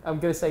be. I'm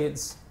going to say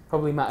it's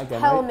probably Matt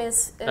again. Helm right?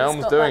 is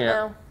Helm's got doing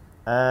that it.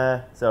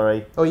 now.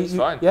 Sorry. Oh, It's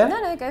fine. Yeah.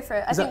 No, go for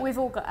it. I think we've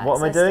all got access What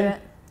am I doing? to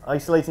it.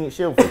 Isolating its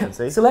shield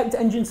frequency. Select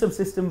engine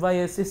subsystem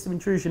via system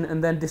intrusion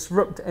and then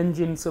disrupt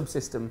engine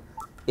subsystem,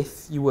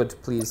 if you would,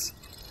 please.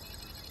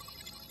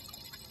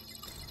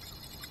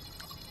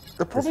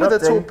 The problem with the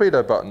Disrupting.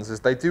 torpedo buttons is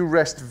they do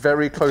rest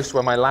very close to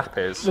where my lap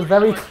is. The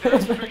very.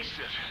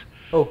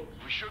 Oh.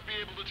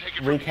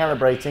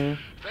 Recalibrating.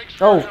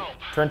 Oh.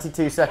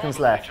 22 seconds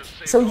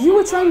left. So you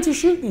were trying to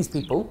shoot these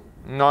people?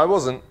 No, I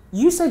wasn't.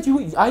 You said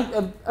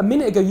a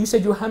minute ago you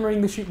said you were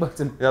hammering the shoot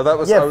button. Yeah, that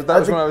was Yeah, that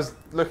was I when I was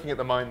looking at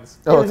the mines.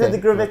 It was at the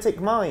gravitic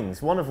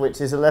mines, one of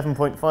which is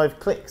 11.5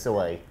 clicks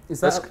away.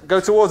 Is Let's that? go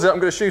towards it. I'm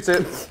going to shoot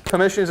it.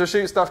 Permission to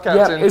shoot stuff, Yeah,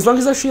 Captain. as long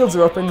as our shields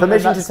are up and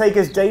Permission to take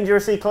us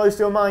dangerously close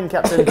to a mine,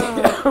 Captain.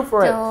 go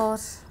for it. God.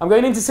 I'm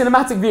going into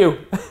cinematic view.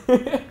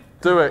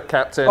 Do it,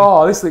 Captain.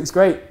 Oh, this looks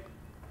great.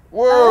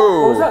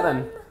 Whoa! What was that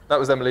then? That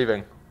was them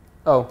leaving.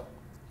 Oh.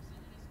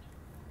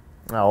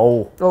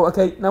 Oh. Oh,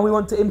 okay. Now we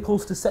want to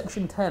impulse to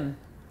section 10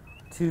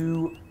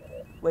 to...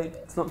 Wait,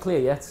 it's not clear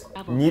yet.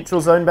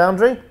 Neutral zone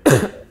boundary?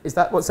 Is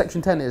that what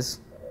section 10 is?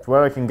 It's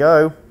where I can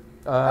go.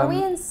 Are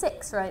we in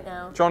 6 right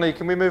now? Johnny,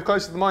 can we move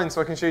closer to the mine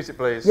so I can shoot it,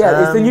 please?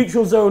 Yeah, it's the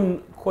neutral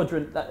zone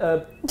quadrant,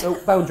 no,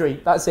 boundary,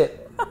 that's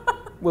it.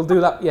 We'll do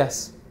that,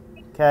 yes.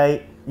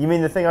 Okay. You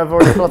mean the thing I've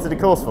already plotted a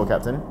course for,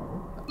 Captain?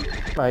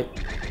 Right.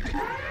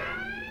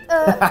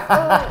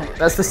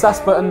 That's the SAS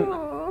button.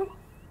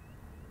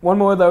 One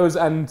more of those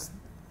and...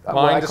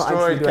 Mine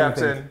destroyed,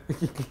 Captain.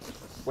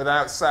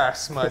 Without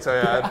SAS, might I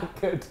add.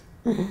 Good.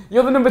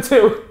 You're the number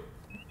 2.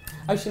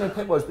 Actually, no,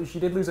 Pip was, but she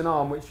did lose an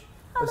arm, which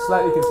I was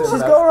slightly concerned She's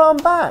about. got her arm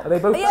back. Are they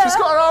both? She's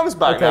got her arms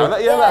back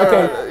Okay. now.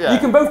 Okay. You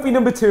can both be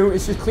number 2.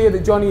 It's just clear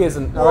that Johnny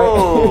isn't.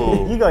 All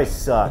right. You guys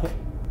suck.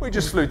 We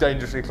just flew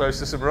dangerously close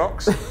to some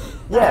rocks.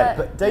 Yeah,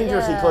 but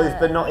dangerously close,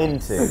 but not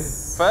into.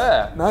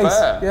 Fair. Nice.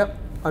 Fair. Yep.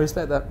 I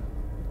respect that.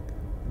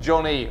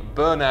 Johnny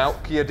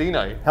Burnout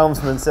Chiodino.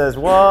 Helmsman says,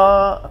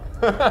 what?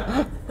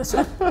 I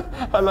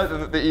like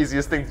that the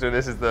easiest thing to do in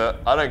this is that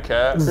I don't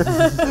care.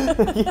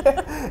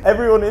 Yeah,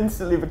 everyone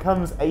instantly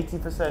becomes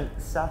 80%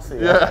 sassy.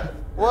 Yeah.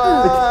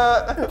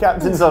 What?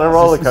 Captain's on a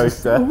roller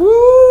coaster.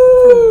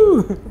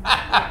 Woo!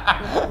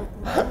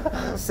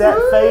 Set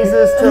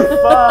phasers to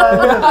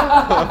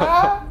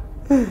fun.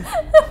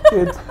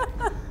 Good.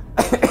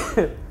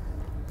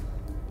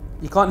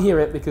 You can't hear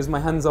it because my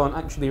hands aren't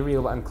actually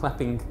real, but I'm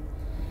clapping.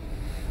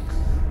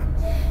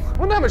 I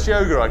wonder how much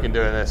yoga I can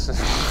do in this.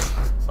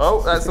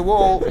 Oh, that's the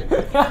wall.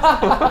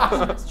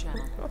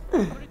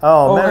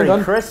 Oh, hang Merry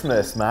on.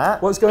 Christmas,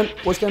 Matt. What's going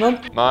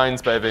on?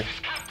 Mines, baby.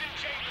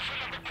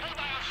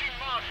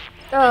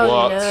 Oh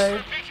What?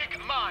 no.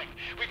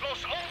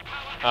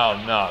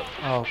 Oh no.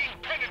 Oh.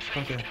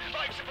 Okay.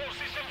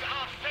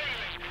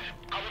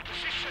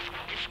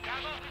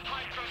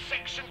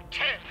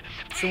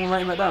 Someone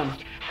writing that down.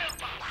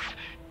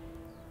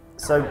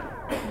 So,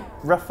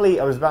 roughly,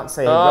 I was about to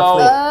say,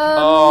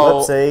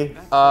 Oh. whoopsie.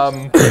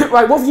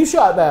 Right, what have you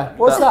shot at there?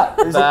 What's that?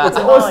 It's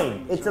a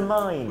mine. It's a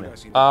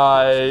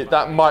mine.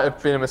 That might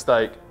have been a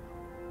mistake.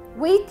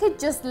 We could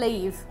just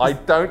leave. I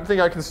don't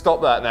think I can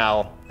stop that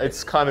now.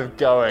 It's kind of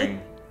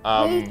going.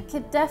 We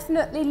could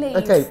definitely leave.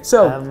 Okay,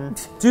 so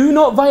do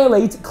not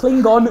violate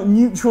Klingon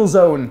neutral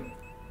zone.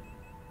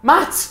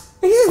 Matt,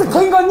 this is the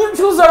Klingon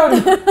neutral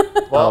zone.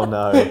 Oh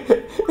no.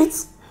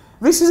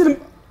 This is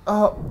an.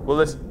 Well,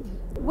 this.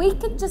 We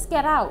could just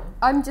get out.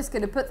 I'm just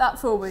going to put that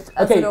forward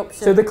as an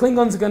option. So the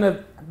Klingons are going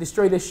to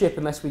destroy this ship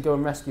unless we go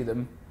and rescue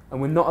them,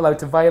 and we're not allowed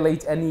to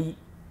violate any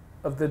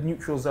of the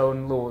neutral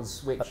zone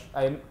laws, which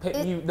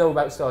you know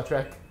about Star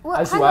Trek, Well,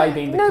 as do hang I, on.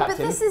 being the no, captain.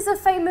 but this is a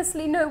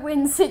famously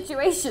no-win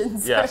situation.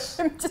 So Yes.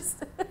 I'm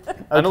just.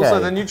 And also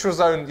Okay. the neutral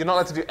zone, you're not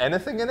allowed to do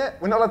anything in it.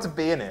 We're not allowed to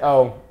be in it.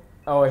 Oh,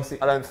 I see.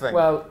 I don't think.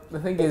 Well, the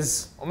thing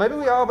is, Or maybe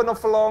we are, but not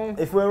for long.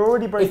 If we're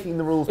already breaking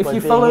the rules if by you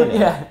being follow, in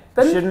it,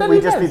 then shouldn't then we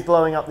who just be cares?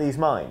 blowing up these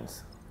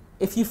mines?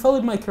 If you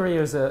followed my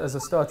career as a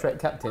Star Trek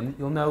captain,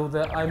 you'll know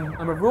that I'm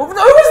a raw. Who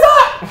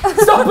was that?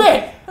 Stop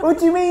it! What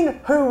do you mean,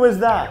 who was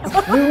that?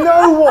 You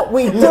know what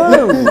we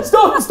do!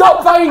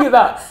 Stop firing at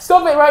that!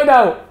 Stop it right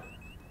now!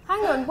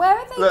 Hang on, where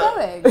are they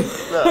going?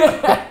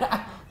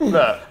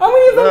 Look. How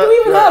many of them do we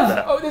even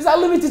have? Oh, is that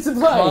limited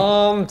supply?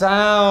 Calm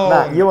down.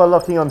 Matt, you are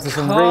locking onto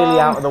some really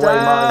out of the way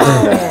down.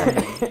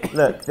 mines.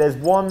 Look, there's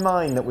one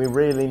mine that we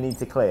really need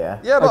to clear.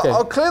 Yeah, but Okay.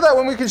 I'll clear that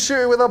when we can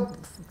shoot it with our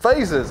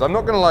phasers. I'm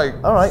not going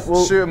to All right,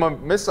 well, shoot my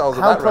missiles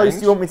at how that close range.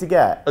 do you want me to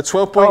get? At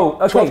 12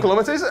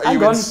 kilometers? Are Hang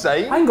you on.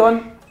 insane? Hang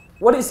on.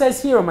 What it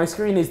says here on my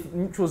screen is that the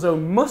neutral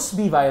zone must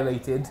be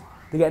violated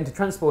to get into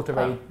transporter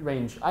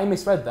range. I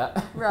misread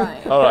that.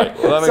 Right. All right,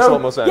 well, that makes a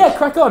lot more sense. Yeah,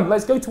 crack on.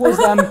 Let's go towards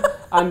them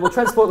and we'll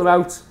transport them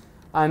out,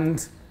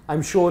 and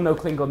I'm sure no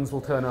Klingons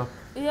will turn up.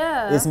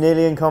 Yeah. It's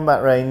nearly in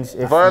combat range.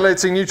 If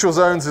Violating neutral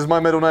zones is my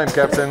middle name,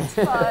 Captain.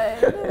 Fine.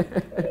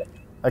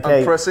 okay,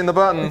 I'm pressing the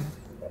button.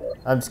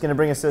 I'm just going to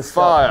bring us to a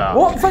stop. Fire.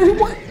 What?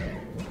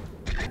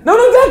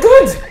 No, they're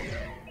good!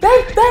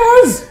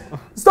 They're us!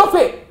 Stop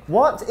it!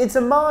 What? It's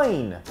a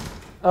mine!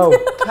 Oh.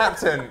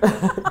 Captain,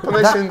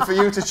 permission for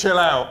you to chill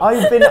out.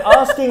 I've been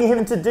asking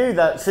him to do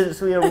that since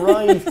we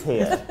arrived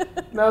here.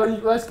 No,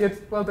 that's good.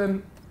 Well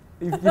done.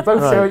 You're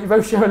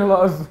both showing a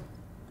lot of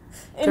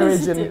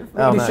courage and Initiative.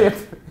 Oh, no.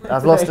 leadership.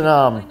 I've lost an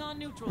arm. Klingon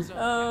neutral zone.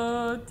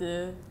 Oh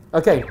dear.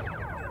 Okay.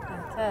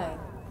 Okay.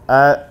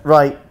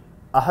 Right.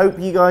 I hope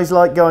you guys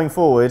like going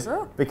forward,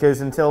 Oh.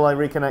 because until I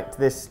reconnect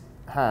this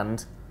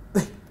hand,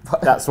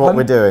 that's what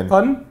we're doing.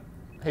 Pun?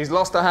 He's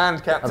lost a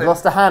hand, Captain. I've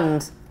lost a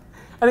hand.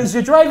 And it's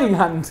your driving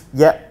hand.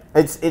 Yep.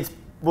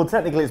 Well,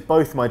 technically it's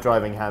both my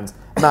driving hands.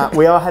 Matt,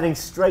 we are heading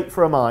straight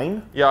for a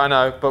mine. Yeah, I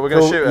know, but we're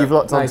going to Cool, shoot it. you've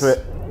locked Nice. onto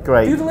it.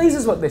 Great. Do the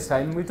lasers work this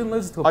time? We've done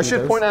loads of talking. I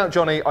should point out,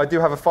 Johnny, I do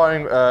have a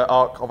firing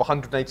arc of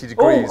 180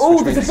 degrees. Oh,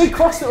 which there's means a big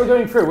cross that we're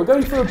going through. We're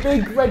going through a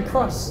big red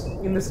cross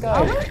in the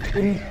sky,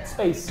 in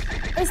space.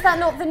 Is that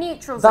not the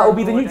neutral zone? That will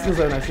be the border? neutral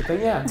zone, I should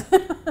think, yeah.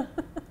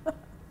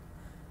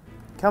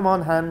 Come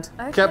on, hand.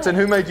 Okay. Captain,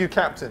 who made you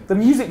captain? The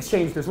music's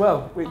changed as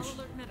well, which...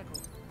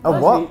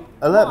 Oh, what?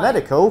 Alert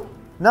medical?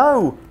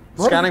 No.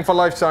 Scanning for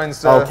life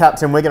signs. Oh,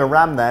 Captain, we're going to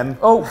ram them.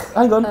 Oh,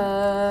 hang on.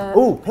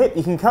 Oh, Pip,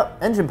 you can cut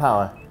engine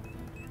power.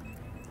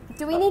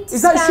 Do we need to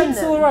Is that scan ship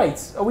still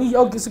alright? Are we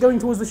going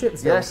towards the ship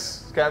still?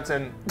 Yes,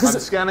 Captain. I'm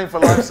scanning for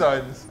life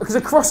signs. Because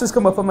a cross has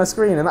come up on my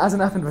screen and that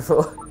hasn't happened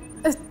before.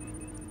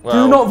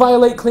 Well, Do not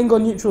violate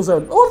Klingon neutral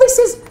zone. Oh, this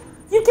is...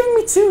 You're giving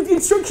me two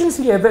instructions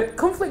here that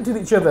conflict with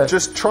each other.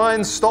 just try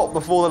and stop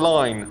before the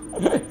line.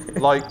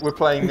 Like we're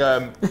playing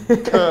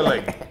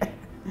curling.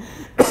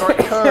 It's like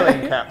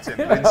curling, Captain,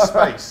 but in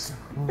space.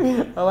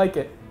 I like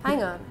it.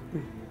 Hang on.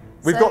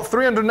 We've got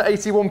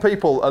 381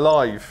 people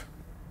alive.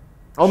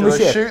 On Should the I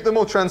ship. shoot them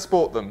or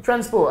transport them?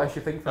 Transport, I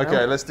should think. For Okay,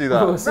 now. let's do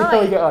that. We'll see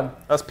how we get on.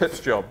 That's Pip's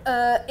job.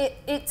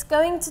 It's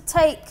going to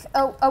take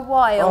a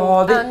while, Oh,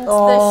 and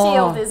the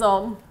shield is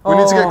on. We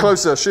need to get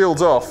closer.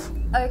 Shields off.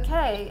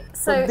 Okay,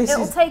 so But this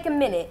it'll is- take a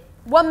minute.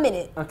 1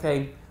 minute.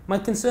 Okay. My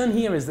concern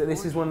here is that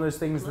this is one of those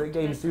things that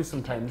games do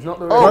sometimes. Not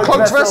the Oh,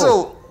 cloaked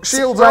vessel!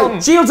 Shields Right,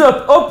 on! shields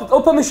up!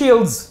 Up on the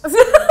shields!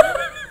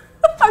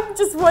 I'm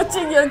just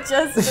watching your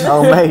gestures.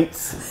 Oh, mate.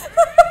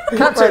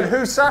 Captain,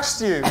 who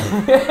sashed you?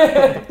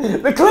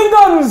 The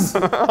Klingons!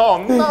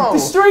 Oh no!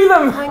 Destroy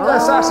them! Hang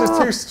That on. sash is too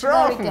There we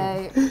strong.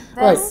 go. There's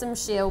Right. some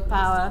shield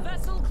power.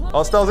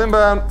 Hostiles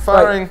inbound,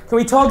 firing. Right, can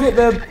we target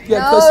the...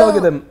 Yeah, No. let's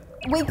target them.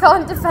 We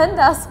can't defend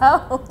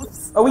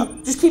ourselves. Oh,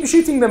 we just keep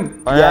shooting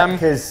them. I Yeah, am.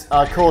 because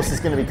our course is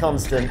going to be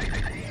constant.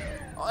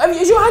 I mean,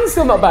 is your hand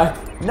still not back?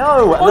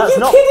 No, and Are that's you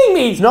not... kidding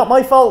me? It's not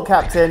my fault,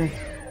 Captain.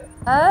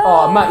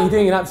 Oh, Matt, you're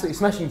doing an absolutely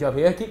smashing job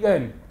here. Keep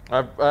going.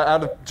 I'm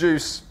out of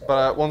juice,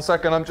 but 1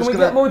 second, I'm Can just we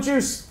get more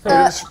juice?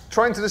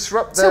 trying to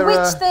disrupt To their...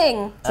 which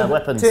thing?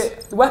 Weapons.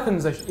 The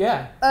weapons,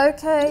 yeah.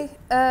 Okay,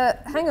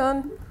 hang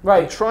on.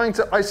 Right. Trying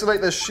to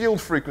isolate their shield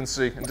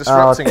frequency and Oh,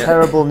 disrupting it.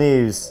 terrible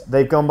news.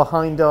 They've gone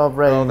behind our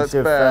range that's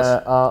of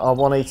bad. our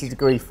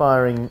 180-degree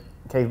firing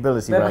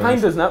capability They're range.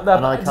 behind us now. And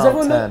I Does can't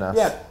everyone know? turn us.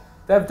 Yeah,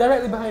 they're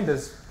directly behind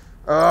us.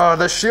 Oh,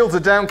 their shields are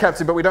down,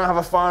 Captain, but we don't have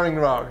a firing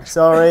rod.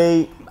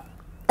 Sorry.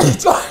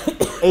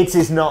 It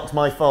is not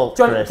my fault,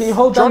 Johnny, Chris. can you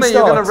hold down Johnny,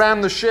 start? you're going to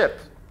ram the ship.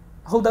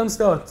 Hold down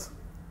start.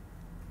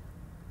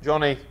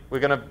 Johnny, we're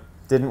going to...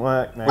 Didn't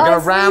work, mate. We're gonna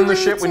I've ram the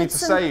ship, we rerouted need to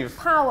some save.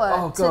 Power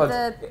Oh, to God.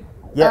 the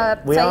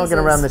Yeah, we are going to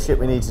phasers. ram the ship.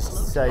 We need to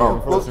save, Well,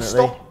 unfortunately.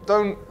 stop.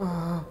 Don't.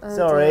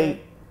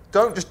 Sorry.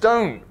 Just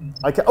don't.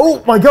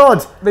 Oh my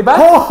God! They back?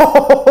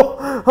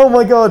 Oh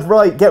my God!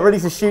 Right, get ready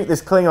to shoot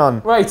this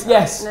Klingon. Right,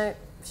 yes. No,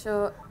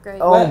 sure, great.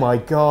 Oh Where- my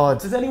God!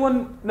 Does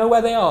anyone know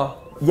where they are?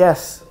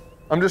 Yes.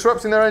 I'm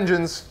disrupting their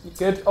engines.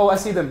 Good. Oh, I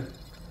see them.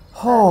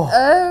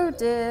 Oh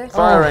dear.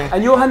 Firing.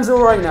 And your hands are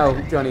all right now,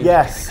 Johnny?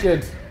 Yes.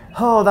 Good.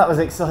 Oh, that was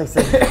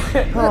exciting.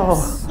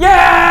 Oh.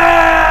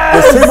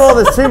 Yes! There's two more.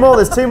 There's two more.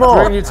 There's two more.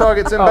 Bring your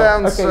targets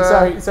inbound. Oh,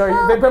 okay, sorry.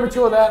 A bit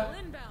premature there.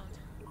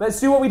 Let's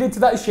do what we did to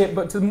that ship,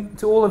 but to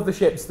all of the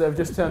ships that have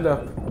just turned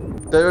up.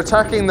 They're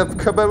attacking the Oh,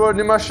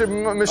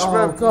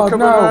 God,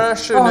 no.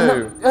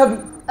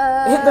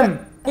 Hit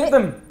them. Hit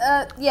them.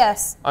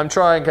 Yes. I'm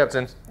trying,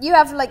 Captain. You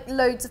have like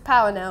loads of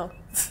power now.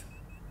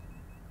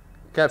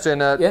 Captain,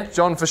 Yeah?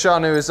 John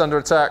Fashanu is under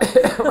attack.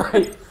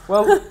 Right.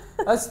 Well,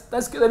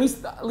 that's good. At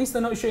least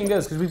they're not shooting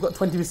us because we've got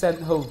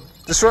 20% hull.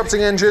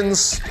 Disrupting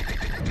engines.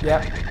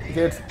 Yeah,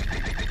 good.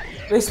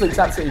 This looks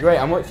absolutely great.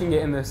 I'm watching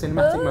it in the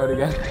cinematic mode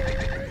again.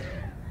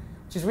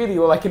 Which is really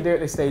all I can do at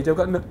this stage.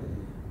 I'm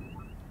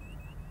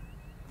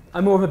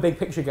more of a big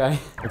picture guy.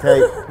 Okay,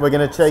 we're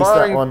gonna chase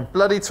Firing that one.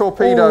 bloody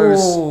torpedoes.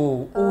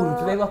 Oh,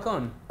 do they lock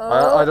on?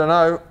 I don't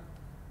know.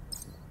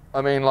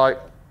 I mean, like,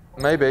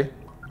 maybe.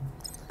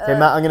 Okay,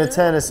 Matt, I'm gonna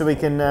turn us so we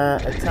can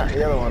attack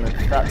the other one.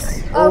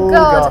 That's. Oh, God.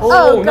 gosh.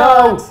 Oh,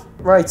 God. no!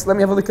 Right, let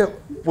me have a look at.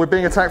 We're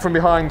being attacked from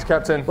behind,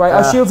 Captain. Right,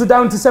 our shields are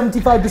down to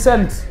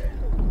 75%.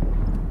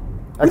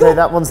 Okay,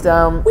 that one's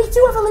down. We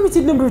do have a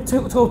limited number of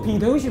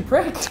torpedoes, you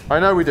prick. I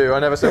know we do. I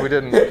never said we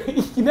didn't.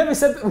 You never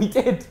said that we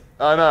did.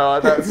 I know.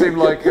 That seemed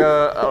like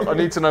a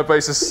need-to-know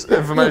basis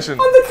information.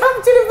 I'm the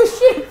captain of the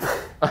ship.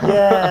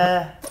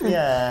 Yeah,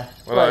 yeah.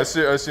 Well, I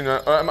assume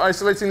that. I'm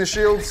isolating the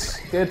shields.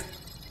 Good.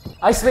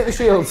 Isolate the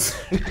shields.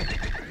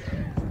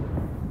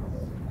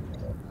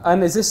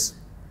 And is this?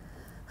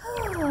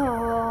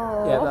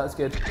 Oh. Yeah, that's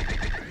good.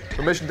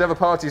 Permission to have a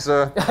party,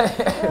 sir.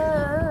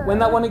 When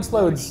that one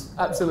explodes,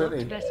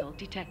 absolutely. Vessel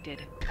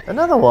detected.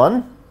 Another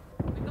one.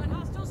 We've got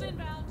hostiles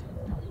inbound.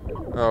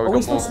 Oh, Are we we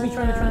got supposed to more. be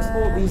trying to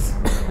transport these?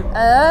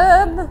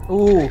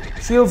 Ooh,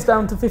 shields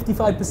down to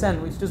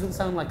 55%, which doesn't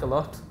sound like a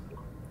lot.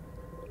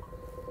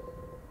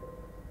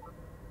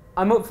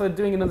 I'm up for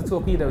doing another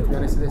torpedo, to be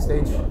honest, at this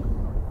stage.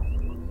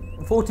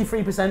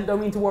 43%, don't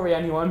mean to worry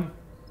anyone.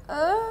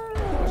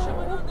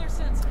 Showing on their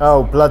sensors.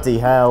 Oh, bloody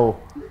hell.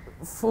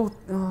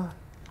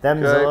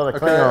 Them's a lot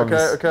of Okay,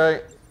 Klingons.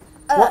 okay.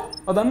 What?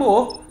 Are there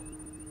more?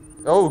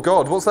 Oh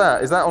God, what's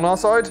that? Is that on our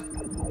side?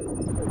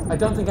 I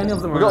don't think any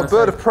of them are We've got a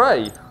bird of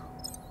prey.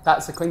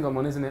 That's a Klingon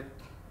one, isn't it?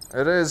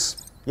 It is.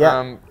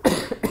 Yeah.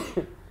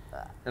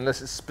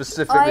 Unless it's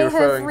specifically I have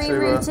referring to...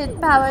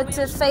 rerouted power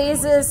to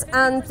phasers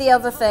and the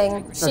other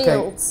thing,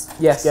 shields. Okay.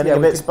 Yes, Getting yeah, a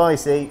we bit could-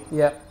 spicy.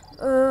 Yeah.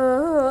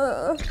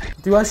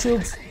 Do our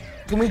shields...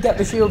 Can we get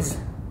the shields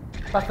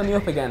back on the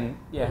up again?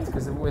 Yeah,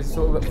 because we're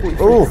sort of at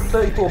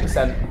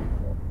 34%.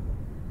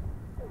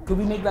 Could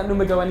we make that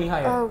number go any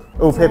higher?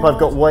 Oh, Pip, I've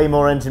got way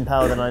more engine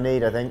power than I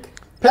need, I think.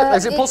 Pip,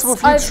 is it possible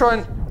for you to try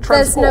and transport?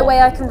 There's no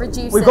way I can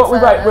reduce We're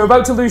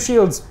about to lose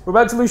shields. We're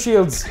about to lose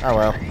shields. Oh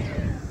well.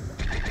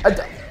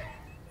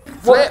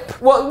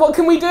 What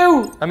can we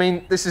do? I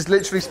mean, this is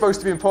literally supposed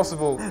to be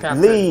impossible,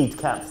 Captain. Lead,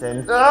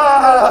 Captain.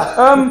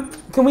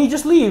 Can we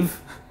just leave?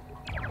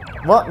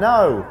 What?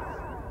 No.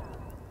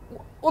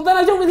 Well, then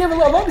I don't really have a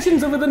lot of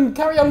options other than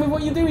carry on with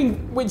what you're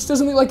doing, which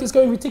doesn't look like it's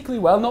going particularly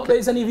well. Not that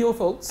it's any of your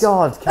faults.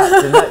 God,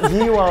 Captain,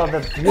 you are the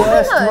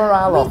worst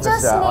morale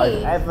officer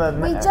I've ever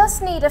met. We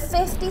just need a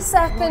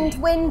 50-second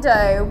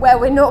window where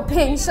we're not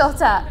being shot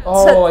at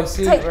I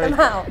see, take right. them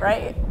out,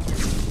 right?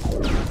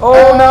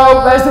 Oh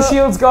no, there's the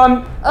shield's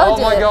gone. Oh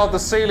my dear. god, the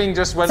ceiling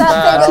just went That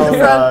bad. thing Oh in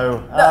the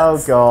no.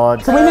 Oh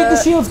God. Can we make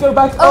the shields go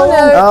back? Oh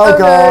no. Oh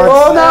God.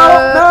 Oh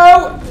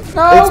no!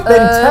 It's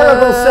been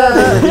terrible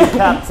serving with you,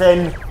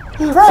 Captain.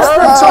 Press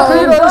the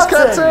torpedoes, button.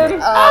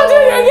 Captain! I'll do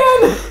it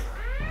again!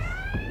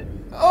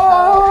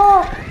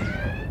 Oh!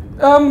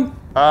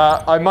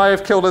 I might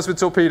have killed us with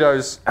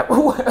torpedoes.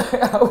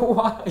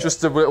 Why?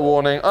 Just a little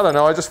warning. I don't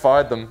know, I just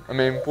fired them. I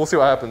mean, we'll see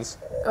what happens.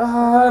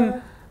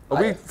 Are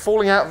we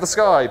falling out of the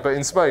sky, but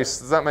in space?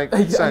 Does that make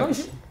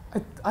sense?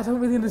 I don't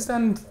really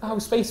understand how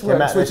space Yeah, works,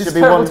 Matt, which there is should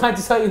be terrible one- time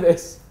to tell you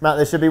this. Matt,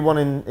 there should be one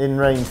in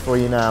range for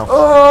you now.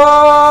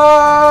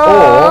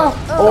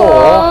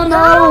 Oh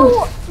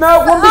no! No,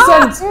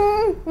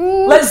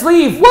 1%! Let's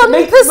leave! 1%.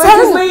 Make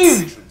us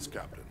leave!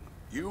 Captain,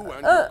 you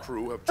and your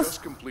crew have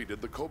just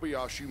completed the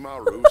Kobayashi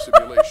Maru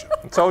simulation.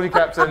 I told you,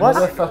 Captain. What?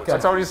 I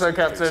told you so,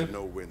 Captain.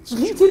 No-win You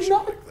situation did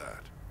not. like that.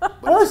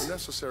 But it's a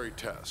necessary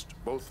test,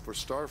 both for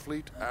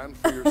Starfleet and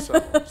for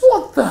yourselves.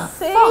 What the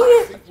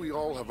I think we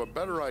all have a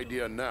better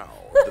idea now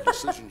of the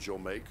decisions you'll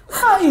make.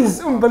 That is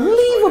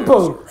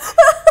unbelievable!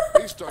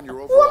 Based on your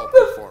overall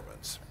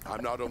performance,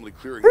 I'm not only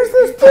clearing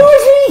This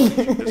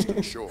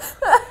distant shore,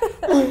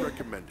 I'm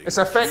recommending. It's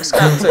a fix,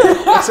 Captain.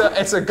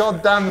 It's a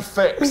goddamn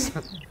fix.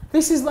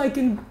 This is like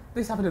in...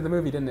 This happened in the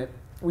movie, didn't it?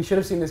 We should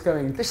have seen this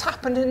going. This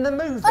happened in the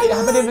movie. It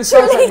happened in the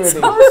Star Trek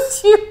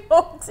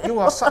movie. You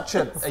are such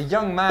a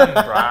young man,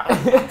 Brat.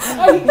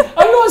 I'm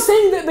not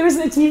saying that there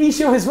isn't a TV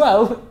show as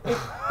well.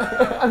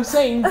 I'm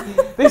saying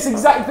this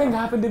exact thing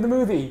happened in the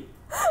movie.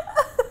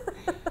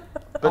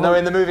 But no,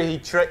 in the movie he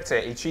tricked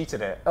it. He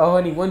cheated it. Oh,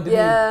 and he won, didn't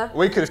Yeah.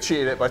 We could have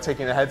cheated it by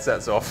taking the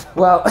headsets off. he?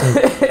 Well,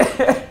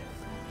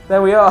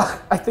 there we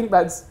are. I think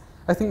that's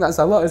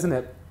a lot, isn't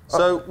it?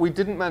 So we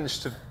didn't manage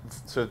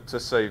to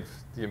save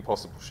the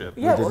impossible ship.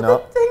 Yeah, did well,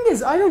 not. the thing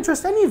is, I don't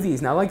trust any of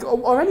these now. Like,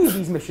 are any of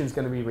these missions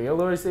going to be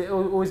real, or is it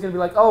always going to be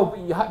like, oh, but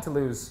you had to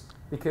lose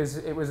because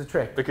it was a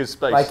trick? Because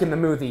space. Like in the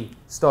movie,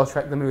 Star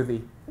Trek the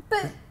movie.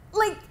 But,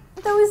 like,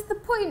 there was the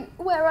point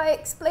where I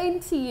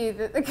explained to you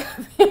that the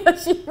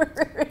Kobayashi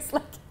Maru is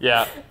like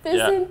Yeah. this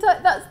Yeah.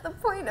 that's the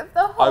point of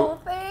the whole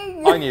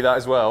thing. I knew that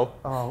as well.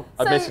 Oh.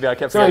 Admittedly, I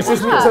kept So it's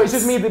forgetting.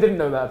 just me that didn't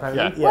know that,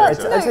 apparently. Yeah. Well,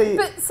 it's- no, I tell you-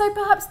 but so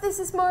perhaps this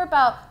is more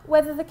about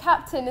whether the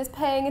captain is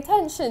paying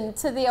attention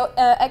to the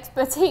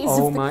expertise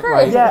Oh of the my- crew.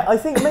 right. Yeah, I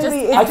think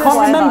maybe I it's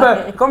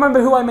can't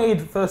remember who I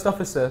made first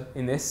officer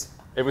in this.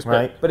 It was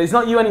Right. But it's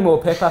not you anymore,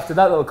 Pip, after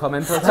that little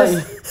comment, I'll tell you.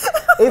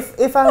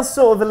 If as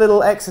sort of a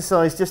little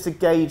exercise just to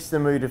gauge the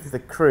mood of the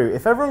crew,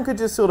 if everyone could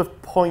just sort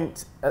of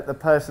point at the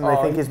person they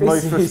Oh, think is this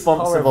most is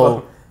responsible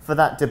horrible. for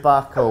that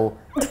debacle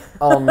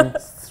on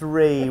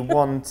 3,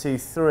 1, 2,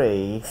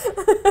 3.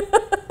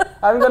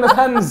 I haven't got enough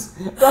hands.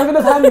 I haven't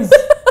got enough hands.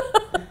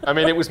 I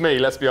mean, it was me,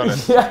 let's be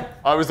honest. Yeah.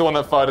 I was the one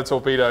that fired a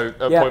torpedo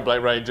at Yeah. point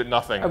blank range at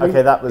nothing.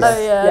 Okay, that was. Oh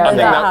yeah, Yeah, I think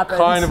that that happens.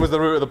 kind of was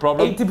the root of the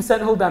problem.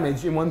 80% hull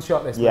damage in one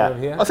shot this Yeah. one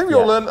over here. I think we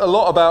all learned a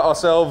lot about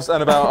ourselves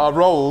and about our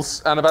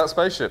roles and about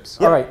spaceships.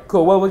 All right,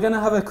 cool. Well, we're going to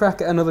have a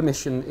crack at another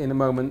mission in a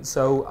moment,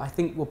 so I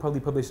think we'll probably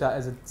publish that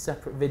as a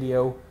separate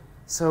video.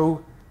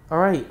 So, all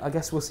right, I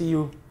guess we'll see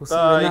you in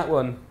Bye. that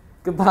one.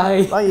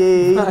 Goodbye.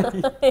 Bye.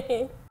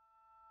 Bye.